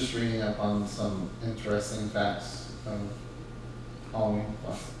 I'm just reading up on some interesting facts of Halloween.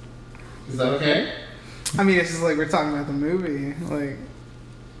 Is that okay? I mean, it's just like we're talking about the movie. Like,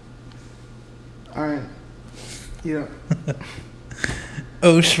 all right, you know.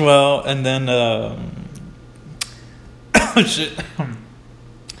 Oshwell, and then oh shit.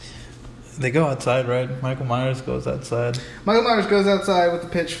 They go outside, right? Michael Myers goes outside. Michael Myers goes outside with the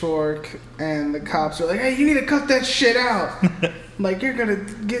pitchfork, and the cops are like, "Hey, you need to cut that shit out. Like, you're gonna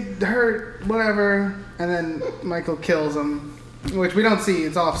get hurt, whatever." And then Michael kills him, which we don't see.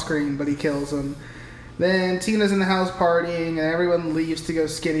 It's off screen, but he kills him. Then Tina's in the house partying, and everyone leaves to go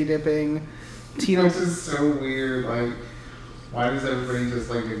skinny dipping. Tina, Which is so weird. Like, why does everybody just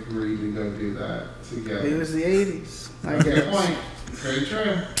like agree to go do that together? it was the 80s. I Good guess. point. Very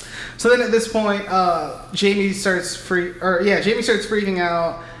true. So then at this point, Jamie starts freaking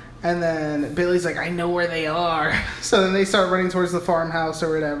out, and then Billy's like, "I know where they are." So then they start running towards the farmhouse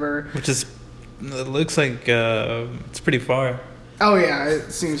or whatever. Which is, it looks like it's pretty far. Oh yeah,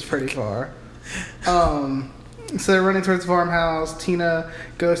 it seems pretty far. So they're running towards the farmhouse. Tina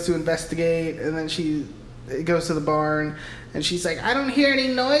goes to investigate, and then she goes to the barn, and she's like, "I don't hear any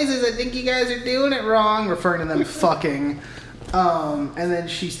noises. I think you guys are doing it wrong," referring to them fucking. And then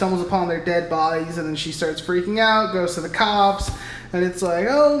she stumbles upon their dead bodies, and then she starts freaking out, goes to the cops, and it's like,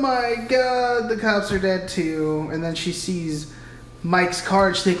 "Oh my god, the cops are dead too." And then she sees Mike's car,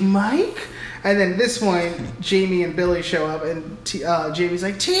 and she's like, "Mike?" And then at this point, Jamie and Billy show up, and Jamie's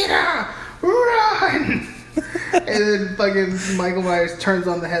like, "Tina, run!" And then fucking Michael Myers turns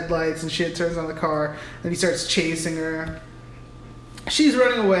on the headlights and shit, turns on the car, and he starts chasing her. She's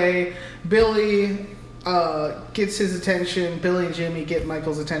running away. Billy gets his attention. Billy and Jimmy get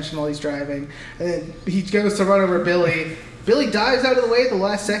Michael's attention while he's driving, and then he goes to run over Billy. Billy dives out of the way at the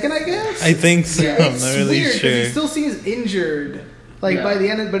last second, I guess. I think so. Yeah, I'm it's not really weird because sure. he still seems injured, like by the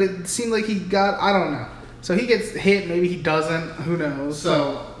end of, but it seemed like he got, I don't know. So he gets hit, maybe he doesn't. Who knows?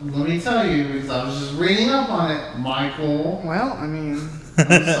 So let me tell you, because I was just reading up on it, Michael. Well, I mean,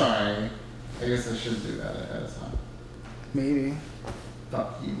 I'm sorry. I guess I should do that ahead of time. maybe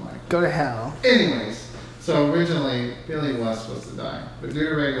Fuck you, Michael. go to hell. Anyways, so originally Billy was supposed to die, but due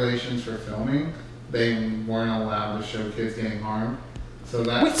to regulations for filming, they weren't allowed to show kids getting harmed. So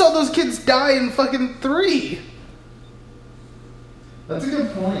that We saw those kids die in fucking 3. that's a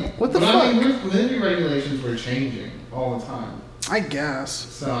good point. What the but fuck? I mean, movie regulations were changing all the time. I guess.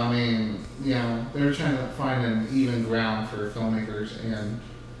 So I mean, you know, they were trying to find an even ground for filmmakers and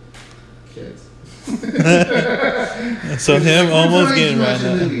kids. So him almost getting Much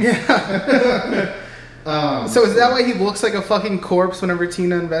ran in the out. movie. So is that why he looks like a fucking corpse whenever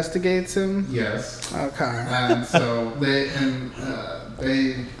Tina investigates him? Yes. Okay. And so they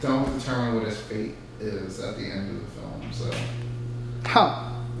don't determine what his fate is at the end of the film. So Huh.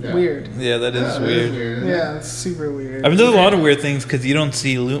 Yeah. Weird. Yeah, that is it weird. isn't it? Yeah, it's super weird. I mean, there's a lot of weird things because you don't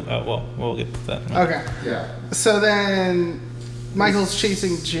see well, we'll get to that. Okay. Yeah. So then Michael's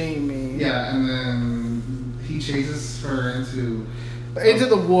chasing Jamie Yeah, and then he chases her into into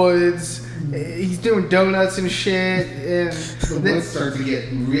the woods. He's doing donuts and shit, and the then- woods start to get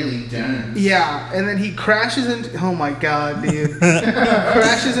really dense. yeah, and then he crashes into. Oh my god, dude!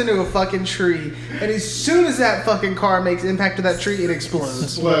 Crashes into a fucking tree, and as soon as that fucking car makes impact to that tree, it explodes.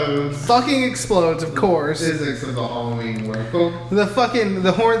 Explodes. Fucking explodes, of course. Physics of the Halloween world.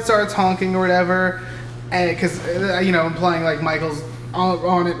 The horn starts honking or whatever, and because implying like Michael's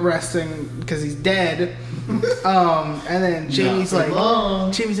on it resting because he's dead. And then Jamie's Not for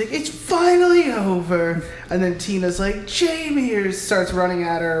long. it's finally over. And then Tina's like, Jamie, or starts running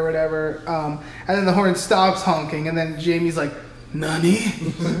at her or whatever. And then the horn stops honking, and then Jamie's like, Nani?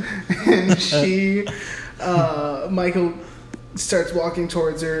 And Michael starts walking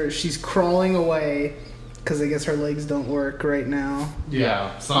towards her. She's crawling away because I guess her legs don't work right now.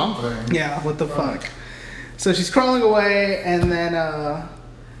 Yeah, something. Yeah, what the fuck? So she's crawling away, and then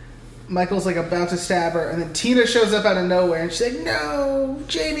Michael's like about to stab her, and then Tina shows up out of nowhere, and she's like, "No,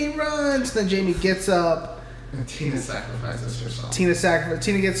 Jamie runs!" Then Jamie gets up. And Tina sacrifices herself.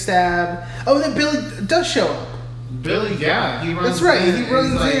 Tina gets stabbed. Oh, and then Billy does show up. Billy, yeah, he runs. That's right, in he and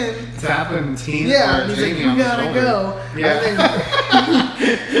runs he's like in. tapping Tina. Yeah, or and he's like, Jamie "You on the gotta shoulder. go." Yeah. And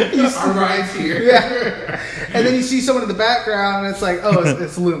then Our ride's here. yeah, and then you see someone in the background, and it's like, oh,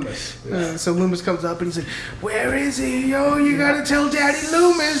 it's Loomis. So Loomis comes up, and he's like, "Where is he? Yo, you gotta tell Daddy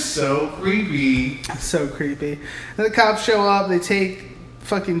Loomis." So creepy. So creepy. And the cops show up, they take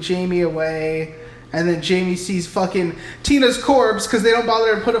fucking Jamie away, and then Jamie sees fucking Tina's corpse because they don't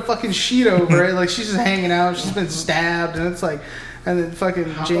bother to put a fucking sheet over it. Like, she's just hanging out, she's been stabbed, and it's like, and then fucking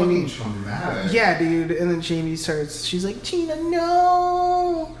How Jamie. fucking traumatic. Yeah, dude. And then Jamie she's like, Tina,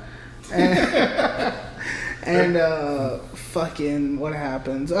 no! And fucking, what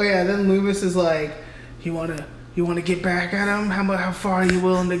happens? Oh yeah, then Loomis is like, you wanna get back at him? How far are you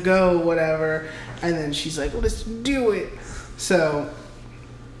willing to go? Whatever. And then she's like, well, let's do it. So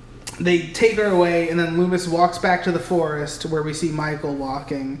they take her away, and then Loomis walks back to the forest where we see Michael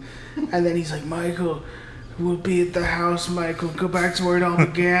walking. And then he's like, Michael, we'll be at the house, Michael. Go back to where it all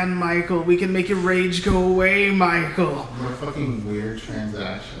began, Michael. We can make your rage go away, Michael. What a fucking weird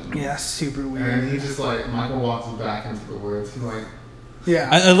transaction. Yeah, super weird. And he's just like, Michael walks back into the woods. He's like,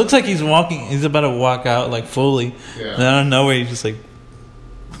 It looks like he's walking. He's about to walk out like fully. Yeah. And out of nowhere, he's just like,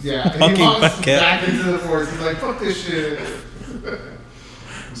 yeah, Fucking he walks back back into the forest. He's like, fuck this shit.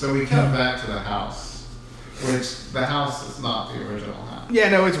 So we come back to the house, which the house is not the original house. Yeah,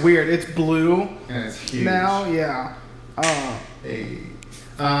 no, it's weird. It's blue And it's huge. now. Yeah. Hey.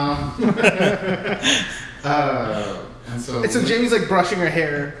 And so And so Jamie's like brushing her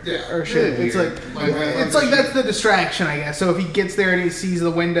hair Yeah, or shit. really It's weird. like Like, it's like that's the distraction, I guess. So if he gets there and he sees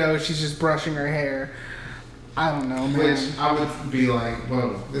the window, she's just brushing her hair. I don't know, man. Which I would be like,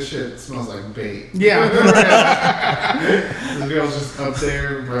 whoa, this shit smells like bait. Yeah. The girl's just up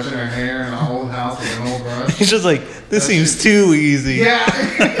there brushing her hair in an old house with an old brush. he's just like, this seems too easy. Yeah.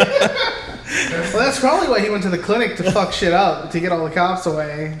 Well, that's probably why he went to the clinic to fuck shit up to get all the cops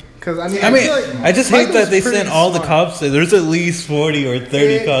away. Because I mean, I mean, feel like I just hate Michael's that they pretty sent all the smart. cops there. There's at least 40 or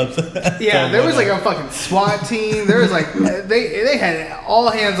 30 cops. Yeah, there was like a fucking SWAT team. There was like they had all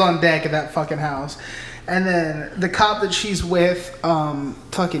hands on deck at that fucking house. And then the cop that she's with,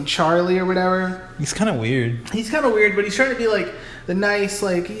 fucking Charlie or whatever. He's kind of weird. He's kind of weird, but he's trying to be like the nice,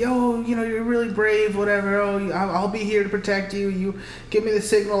 like, yo, you know, you're really brave, whatever. Oh, I'll be here to protect you. You give me the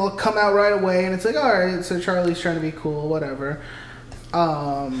signal, I'll come out right away. And it's like, all right. So Charlie's trying to be cool, whatever.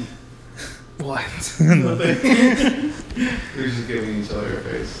 What? They're just giving each other a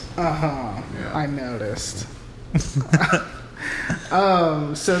face. Yeah. I noticed.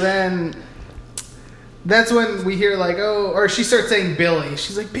 So then that's when we hear like, oh, or she starts saying Billy.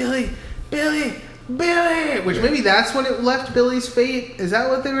 She's like, Billy, which maybe that's when it left Billy's fate. Is that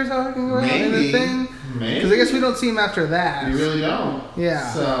what they were talking about in the Maybe. thing? Because I guess we don't see him after that. You really don't.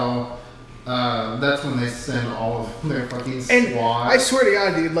 Yeah. So that's when they send all of their fucking And squad. I swear to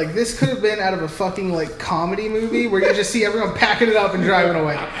God, dude, like this could have been out of a fucking like comedy movie where you just see everyone packing it up and driving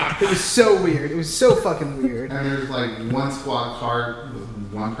away. It was so weird. It was so fucking weird. And there's like one squad car with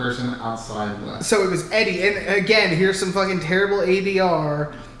one person outside left. So it was Eddie, and again, here's some fucking terrible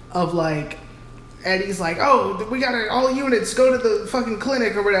ADR of like Eddie's like, oh, we gotta all units go to the fucking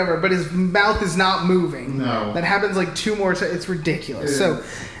clinic or whatever, but his mouth is not moving. No. That happens like 2 more times. It's ridiculous. It So is.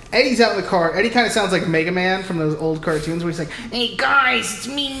 Eddie's out in the car. Eddie kind of sounds like Mega Man from those old cartoons where he's like, hey guys, it's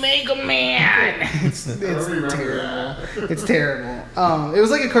me, Mega Man. It's remember terrible. It's terrible. It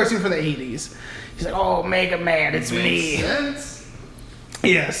was like a cartoon from the 80s. He's like, oh, Mega Man, it's me. Makes sense.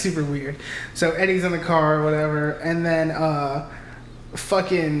 Yeah, super weird. So Eddie's in the car or whatever, and then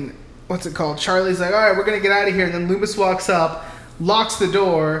fucking what's it called? Charlie's like, all right, we're gonna get out of here, and then Loomis walks up, locks the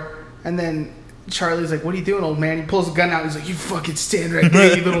door, and then Charlie's like, what are you doing, old man? He pulls a gun out. He's like, you fucking stand right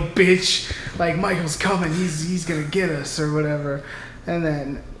there, you little bitch. Like Michael's coming. He's gonna get us or whatever. And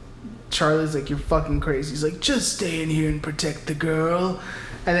then Charlie's like, you're fucking crazy. He's like, just stay in here and protect the girl.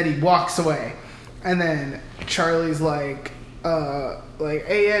 And then he walks away. And then Charlie's like,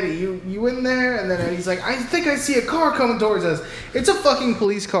 hey Eddie, you in there? And then Eddie's like, I think I see a car coming towards us. It's a fucking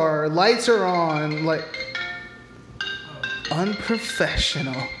police car. Lights are on. Like,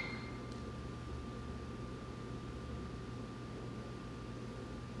 unprofessional.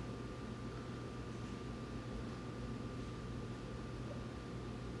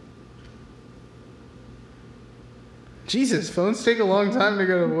 Jesus, phones take a long time to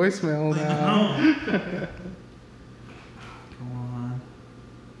go to voicemail now. Come on.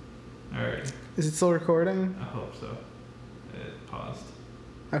 Alright. Is it still recording? I hope so. It paused.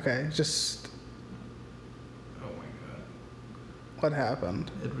 Okay, just Oh my god. what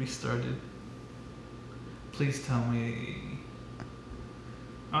happened? It restarted. Please tell me.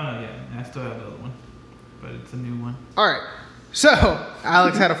 Oh no, yeah. I still have the other one. But it's a new one. All right. So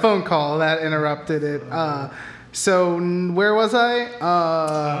Alex had a phone call that interrupted it. So where was I?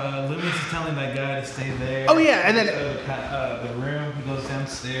 Loomis is telling that guy to stay there. Oh, yeah, and then- the room, he goes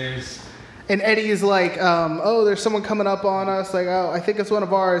downstairs. And Eddie is like, oh, there's someone coming up on us. Like, oh, I think it's one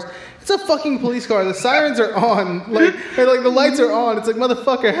of ours. It's a fucking police car. The sirens are on. Like the lights are on. It's like,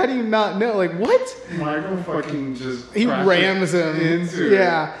 motherfucker, how do you not know? Like, what? Michael fucking just He crashes rams him. into it.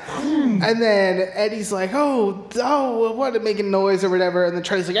 Yeah. And then Eddie's like, oh, what, making noise or whatever. And then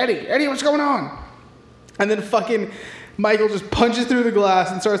Charlie's like, Eddie, what's going on? And then fucking Michael just punches through the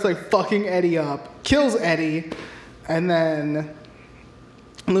glass and starts like fucking Eddie up. Kills Eddie. And then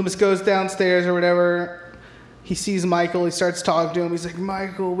Loomis goes downstairs or whatever. He sees Michael. He starts talking to him. He's like,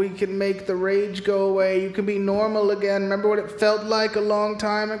 Michael, we can make the rage go away. You can be normal again. Remember what it felt like a long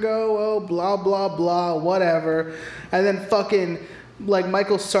time ago? Oh, blah, blah, blah, whatever. And then fucking, like,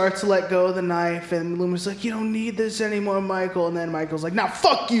 Michael starts to let go of the knife. And Loomis is like, you don't need this anymore, Michael. And then Michael's like, nah,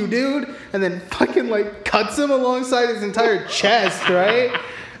 fuck you, dude. And then fucking, like, cuts him alongside his entire chest, right?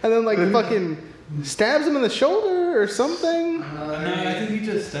 And then, like, fucking stabs him in the shoulder or something. No, I think he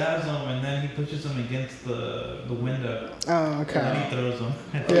just stabs him and then he pushes him against the window. Oh, okay. And then he throws him.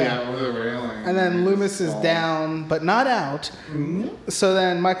 Yeah, with a railing. And then Loomis is down, but not out. So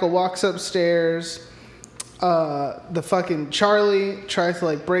then Michael walks upstairs. The fucking Charlie tries to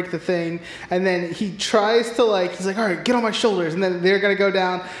like break the thing, and then he tries to like, he's like, all right, get on my shoulders, and then they're gonna go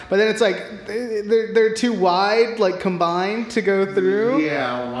down, but then it's like they're too wide, like combined to go through.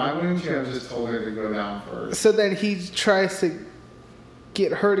 Yeah, why wouldn't you have just told her to go down first? So then he tries to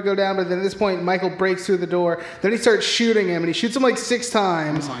get her to go down, but then at this point Michael breaks through the door. Then he starts shooting him, and he shoots him like 6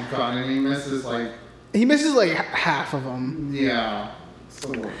 times. Oh my god, and he misses like half of them. Yeah.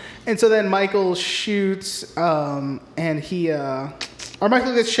 So, And so then Michael shoots, and he, or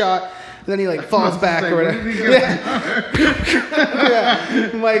Michael gets shot, and then he like falls back or whatever. Yeah.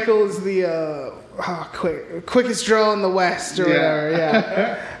 Michael's the quickest draw in the West or whatever.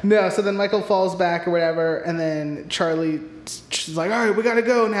 Yeah. No, so then Michael falls back or whatever, and then Charlie's like, all right, we gotta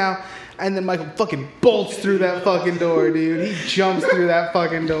go now. And then Michael fucking bolts through that fucking door, dude. He jumps through that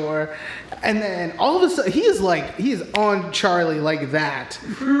fucking door. And then all of a sudden, he is on Charlie like that.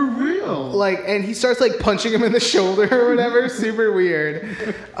 for real. Like, and he starts like punching him in the shoulder or whatever. Super weird.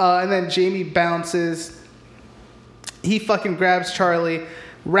 And then Jamie bounces. He fucking grabs Charlie,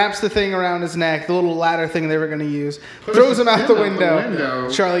 wraps the thing around his neck, the little ladder thing they were going to use, throws him out the window.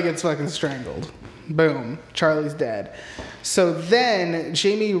 Charlie gets fucking strangled. Boom. Charlie's dead. So then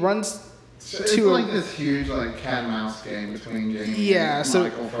Jamie runs It's like this huge like cat and mouse game between Jamie and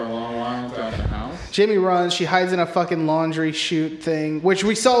Michael for a long while throughout the house. Jamie runs. She hides in a fucking laundry chute thing, which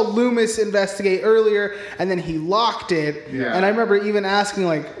we saw Loomis investigate earlier, and then he locked it. Yeah. And I remember even asking,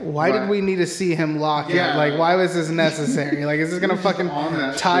 like, why did we need to see him lock it? Like, why was this necessary? Like, is this going to fucking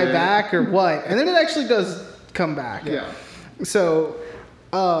tie back or what? And then it actually does come back. Yeah. So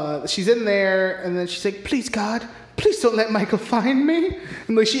she's in there, and then she's like, please, God, please don't let Michael find me.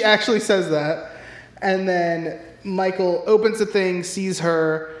 And like, she actually says that. And then Michael opens the thing, sees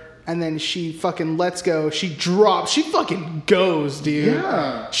her, and then she fucking lets go. She drops. She fucking goes, dude.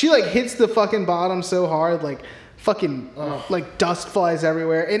 Yeah. She like hits the fucking bottom so hard, like fucking like dust flies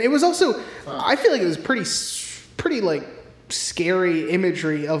everywhere. And it was also, I feel like it was pretty like scary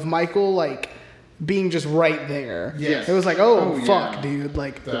imagery of Michael like being just right there. Yes. It was like, oh fuck, yeah. dude.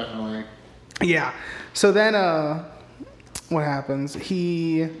 Like, Definitely. yeah. So then, what happens?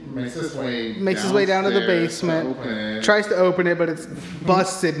 He Makes his way down to the downstairs basement, to open it. tries to open it, but it's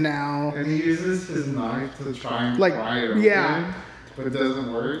busted now. And he uses his knife to try and Like, pry it open. yeah. But it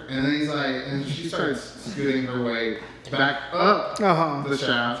doesn't work. And then he's like, and she starts scooting her way back up the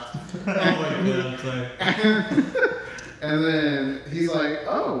shaft. Oh my god, sorry. And then he's like,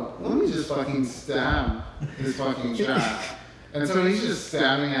 oh, let me just fucking stab his fucking shaft. And so he's just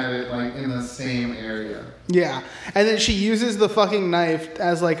stabbing at it like in the same area. Yeah. And then she uses the fucking knife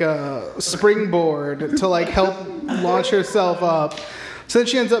as like a springboard to like help launch herself up. So then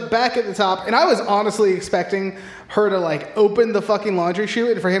she ends up back at the top, and I was honestly expecting her to like open the fucking laundry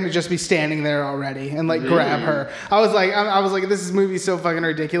chute and for him to just be standing there already and like grab her. I was like, this movie's so fucking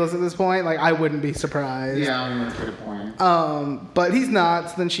ridiculous at this point. Like, I wouldn't be surprised. Yeah, I mean, that's a good point. But he's not.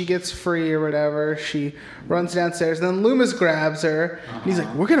 So then she gets free or whatever. She runs downstairs. And then Loomis grabs her. And he's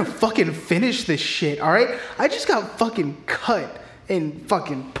like, we're going to fucking finish this shit, all right? I just got fucking cut and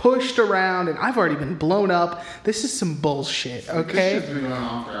fucking pushed around, and I've already been blown up. This is some bullshit, okay? This shit's been going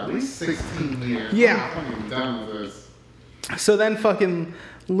on for at least 16 years. Yeah. I'm fucking done with this. So then fucking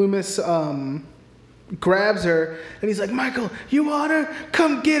Loomis grabs her, and he's like, Michael, you want her?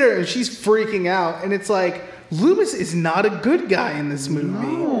 Come get her. And she's freaking out. And it's like, Loomis is not a good guy in this movie.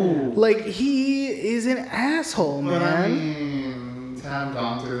 No. Like, he is an asshole, But I man. mean, I've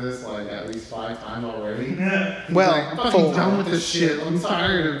gone through this like at least 5 times already. Well, like, I'm fucking done with this shit. I'm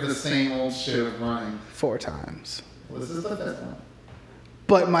tired of the same old shit of running. 4 times. Well, this is the 5th one.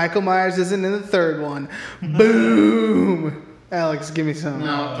 But Michael Myers isn't in the 3rd one. Boom! Alex, give me some.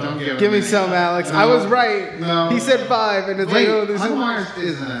 No, don't give it. Give me some, Alex. No. I was right. No. He said 5, and it's Wait, like, oh, this Michael is... Myers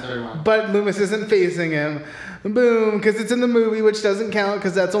is in that 3rd one. But Loomis isn't facing him. Boom, because it's in the movie, which doesn't count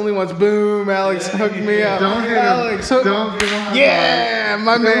because that's only once. Boom, Alex hooked me up. Don't hit Alex him. hooked Don't give him a high Yeah, five.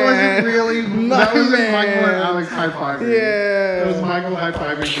 my That man. wasn't really. My That wasn't man. Michael and Alex high fiving. Yeah. It was Michael high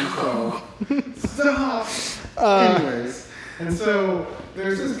fiving himself. Stop. Anyways, and so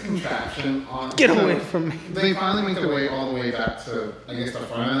there's this contraption on. Get so away from me. They finally make their way all the way back to, I guess, the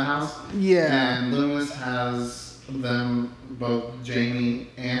front of the house. Yeah. And Loomis has them, both Jamie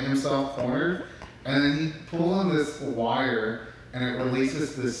and himself, cornered. And then he pulls on this wire, and it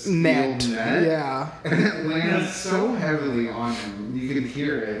releases this steel net. Yeah. And it lands so heavily on him, you can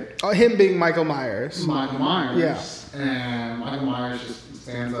hear it. Him being Michael Myers. Michael Myers. Yeah. And Michael Myers just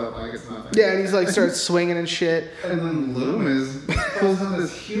stands up like it's nothing. Yeah, and he's like starts swinging and shit. And then Loomis pulls on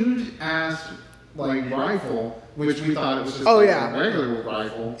this huge ass like rifle, which we thought it was just Oh, like yeah. a regular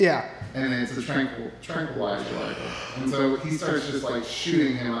rifle. Yeah. And it's a tranquilizer rifle. And so he starts just like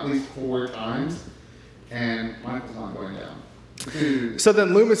shooting him at least 4 times, and Michael's not going down. Dude. So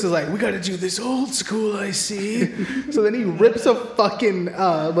then Loomis is like, we gotta do this old school, I see. So then he rips a fucking,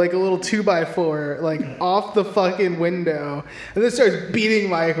 like a little 2x4, like off the fucking window, and then starts beating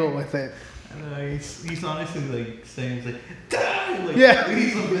Michael with it. He's honestly like saying, he's like, die! Like, Yeah.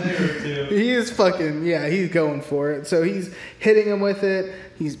 he's a minute or two. He is fucking, yeah, he's going for it. So he's hitting him with it.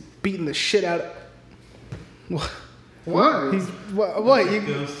 He's beating the shit out of... What? He's, what? You,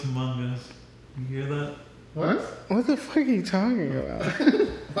 Ghost Among Us. You hear that? What? what the fuck are you talking about?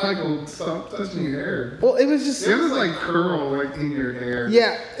 Michael, stop touching your hair. Well, it was just... You have this like curl like in your hair.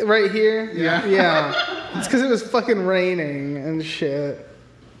 Yeah, right here? Yeah. Yeah. It's because it was fucking raining and shit.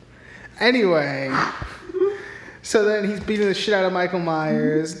 Anyway, so then he's beating the shit out of Michael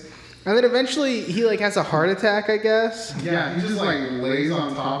Myers. And then eventually he like has a heart attack, I guess. Yeah, he just like lays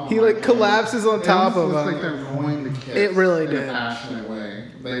on top of He him. like collapses on top of It him. looks like they're going to kiss. It really in did. a passionate way.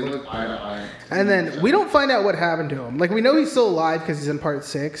 They look eye to eye. And then we don't find out what happened to him. Like we know he's still alive because he's in part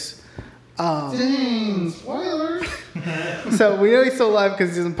 6. Dang, spoilers. So we know he's still alive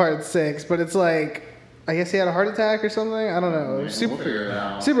because he's in part 6. But it's like, I guess he had a heart attack or something. I don't know. We'll figure it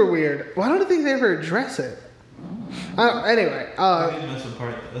out. Super weird. Why don't I think they ever address it? Anyway, I did miss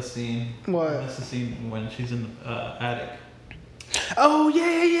a scene. What? I missed a scene when she's in the attic. oh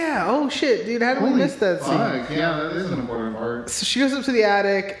yeah. Oh shit, dude, how did we Holy miss that scene? fuck, yeah, that is an important part. So she goes up to the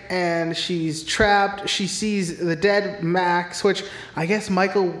attic and she's trapped. She sees the dead Max, which I guess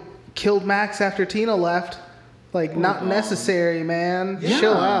Michael killed Max after Tina left. Like, not necessary, man. Yeah.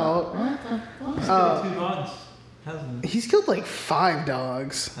 Chill out. What the fuck? He's killed 2 dogs. Hasn't He's killed like 5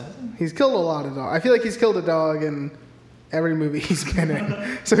 dogs. Hasn't He's killed a lot of dogs. I feel like he's killed a dog in every movie he's been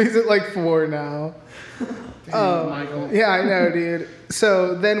in. So he's at like 4 now. Damn, Michael. Yeah, I know, dude.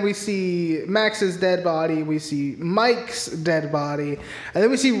 So then we see Max's dead body, we see Mike's dead body, and then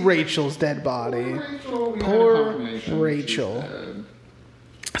we see Rachel's dead body. Rachel, we had Poor a confirmation Rachel. she's dead.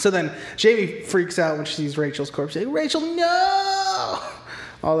 So then Jamie freaks out when she sees Rachel's corpse. She's like, Rachel, no!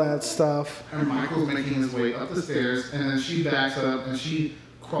 All that stuff. And Michael's making his way up the stairs, and then she backs up and she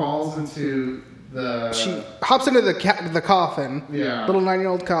crawls into the. She hops into the coffin. Yeah. Little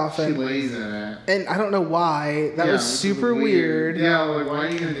 9-year-old She coffin. lays in it. And I don't know why. That Yeah, was which is super weird. Yeah, like, why are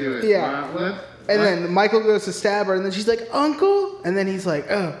you gonna do it? Yeah. What? And then Michael goes to stab her, and then she's like, Uncle? And then he's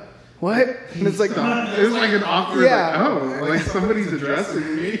like, oh, what? And it's like, it's like an awkward, Yeah. like, oh, like somebody's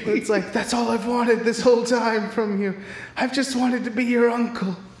addressing me. it's like, that's all I've wanted this whole time from you. I've just wanted to be your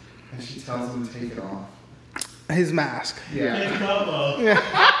uncle. And she tells him to take it off. His mask. Yeah.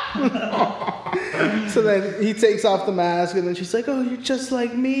 So then he takes off the mask, and then she's like, oh, you're just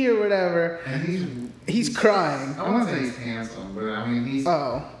like me, or whatever. And He's crying. I won't say he's handsome, but I mean,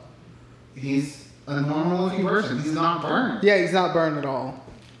 Oh. he's a normal looking person. He's not burned. Yeah, he's not burned at all.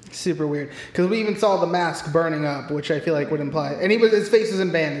 Super weird. Because we even saw the mask burning up, which I feel like would imply. And his face was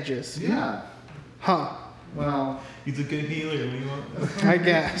in bandages. Yeah. Huh. Well, He's a good healer. What do you want? I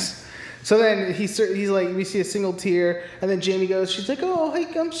guess. So then he's like, we see a single tear, and then Jamie goes, she's like, oh, hey,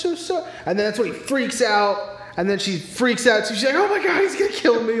 I'm so sorry. And then that's when he freaks out, and then she freaks out, so she's like, oh my God, he's gonna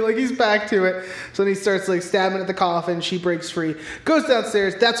kill me. Like, he's back to it. So then he starts like stabbing at the coffin, she breaks free, goes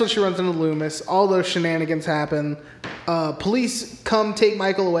downstairs, that's when she runs into Loomis. All those shenanigans happen. Police come take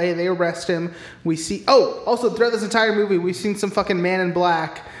Michael away, they arrest him. We see, also throughout this entire movie, we've seen some fucking man in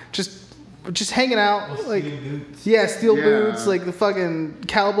black just hanging out, like, Steel boots. yeah, steel Yeah. boots, like the fucking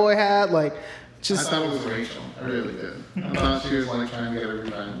cowboy hat, like, I just thought it was Rachel. I really did. I thought she was like trying to get her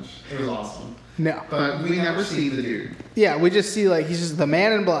revenge. It was awesome. no. But we never see the dude. Yeah, we just see like he's just the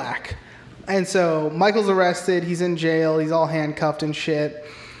man in black, and so Michael's arrested. He's in jail. He's all handcuffed and shit.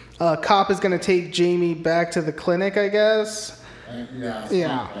 Cop is gonna take Jamie back to the clinic, I guess. Yeah.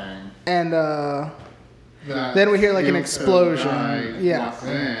 Yeah. Thing. And that Then we hear like an steel-toed explosion. guy Yeah. walks in,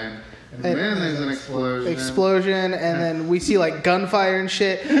 and then there's an explosion. And then we see like gunfire and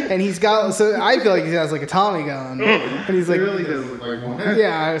shit. And he's got, so I feel like he has like a Tommy gun. And he's He like, really does look like one.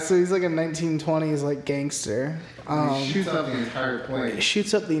 yeah, so he's like a 1920s like gangster. He shoots up the entire place.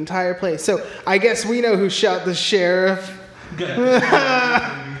 Shoots up the entire place. So I guess we know who shot the sheriff.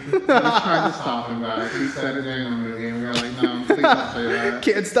 I was trying to stop him, guys. He said it during the movie, and we were like, no, please don't say that.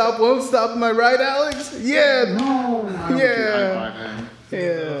 Can't stop, won't stop. Am I right, Alex? Yeah. No, Yeah.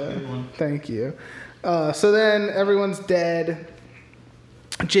 Yeah. Thank you. So then everyone's dead.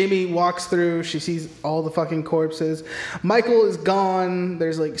 Jamie walks through. She sees all the fucking corpses. Michael is gone.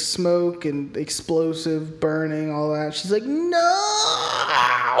 There's like smoke and explosive burning, all that. She's like,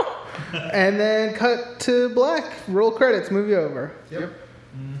 no. And then cut to black. Roll credits. Movie over. Yep.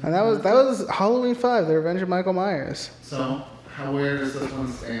 And that was Halloween 5, The Revenge of Michael Myers. So, where does this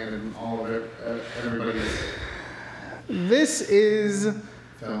one stand in all of everybody's This is,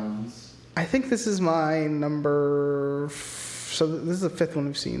 films? I think this is my number. So this is the 5th one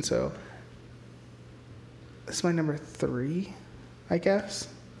we've seen. So this is my number 3, I guess.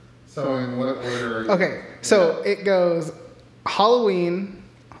 So, in what order are you? Okay, so it goes Halloween,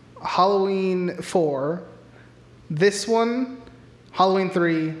 Halloween 4, this one, Halloween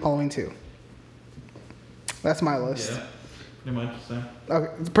 3, Halloween 2. That's my list. Yeah, pretty much the same.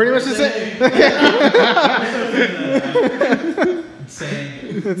 Okay, it's pretty much the same. Same.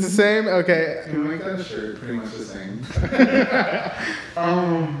 It's the same. Okay. Can we make that a shirt? Pretty much the same.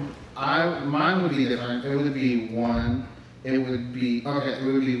 Mine would be different. It would be 1. It would be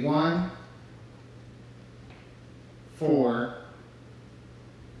 1, 4,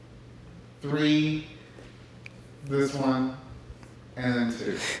 3, this one, and then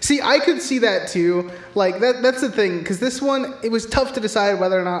 2. See, I could see that too. Like that's the thing, because this one, it was tough to decide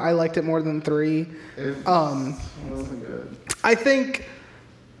whether or not I liked it more than 3. It wasn't good. I think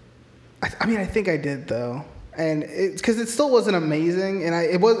I did though, and it's because it still wasn't amazing,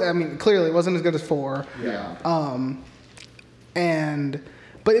 and clearly it wasn't as good as 4. Yeah.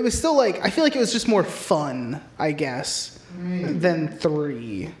 But it was still like, I feel like it was just more fun, I guess, than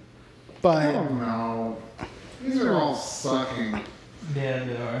 3. I But don't know. These are all sucking. Yeah,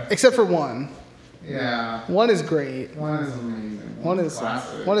 they are. except for 1. Yeah. 1 is great. 1 is amazing. 1 is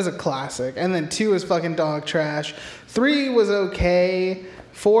classic. 1 is a classic, and then 2 is fucking dog trash. 3 was okay.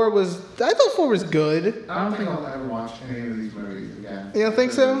 4 was, I thought 4 was good. I don't think I'll ever watch any of these movies again. You don't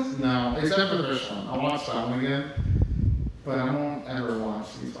think so? No, except for the first one. I'll watch that one again. But I won't ever watch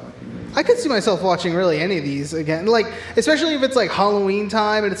these fucking movies. I could see myself watching really any of these again. Like, especially if it's like Halloween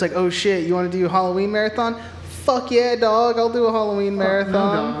time and it's like, oh shit, you want to do a Halloween marathon? Fuck yeah, dog. I'll do a Halloween marathon.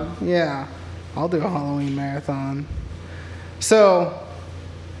 no, dog. Yeah, I'll do a Halloween marathon. So,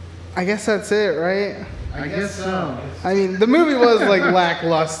 I guess that's it, right? I guess so. I mean, the movie was like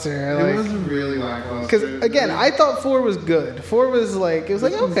lackluster. It Like, was really lackluster. because again, I thought 4 was good. 4 was like, it was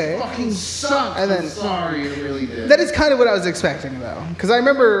like, okay. Fucking sucks. And then- I'm sorry, it really did. That is kind of what I was expecting, though, because I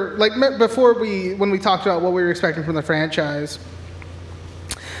remember, like, before when we talked about what we were expecting from the franchise,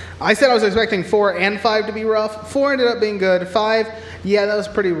 I said I was expecting 4 and 5 to be rough. 4 ended up being good. 5, yeah, that was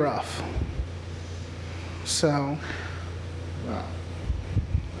pretty rough. So, Well,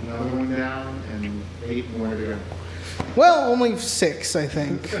 another one down and 8 more to go. well, only 6, I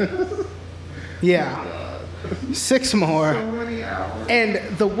think. Yeah, 6 more. So many hours.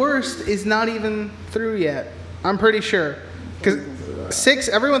 And the worst is not even through yet. I'm pretty sure. Because 6,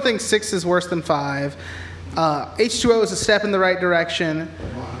 everyone thinks 6 is worse than 5. H2O is a step in the right direction.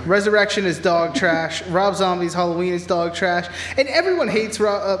 Resurrection is dog trash. Rob Zombie's Halloween is dog trash. And everyone hates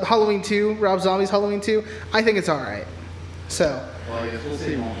Halloween 2, Rob Zombie's Halloween 2. I think it's alright. So, Well, I guess we'll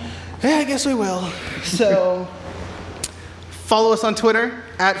see more. yeah, I guess we will. So, follow us on Twitter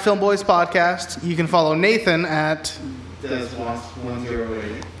at Filmboys Podcast. You can follow Nathan at,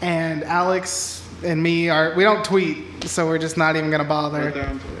 DesWasp108. and Alex and me we don't tweet, so we're just not even gonna bother. They're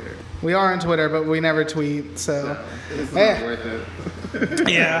on Twitter. We are on Twitter, but we never tweet. So, It's Eh. not worth it.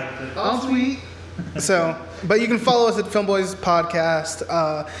 yeah. I'll tweet. So, but you can follow us at Filmboys Podcast.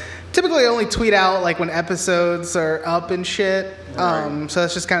 Typically, I only tweet out like when episodes are up and shit. So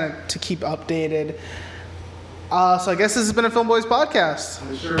that's just kind of to keep updated. So I guess this has been a Filmboys Podcast.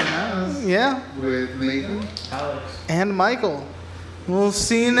 It sure has. Yeah, With Nathan. Alex. and Michael. We'll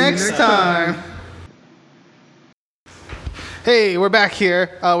see you next time. Hey, we're back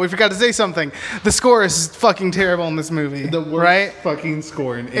here. We forgot to say something. The score is fucking terrible in this movie. The worst right? fucking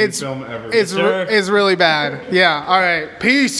score in any film ever. It's really bad. Yeah. All right. Peace.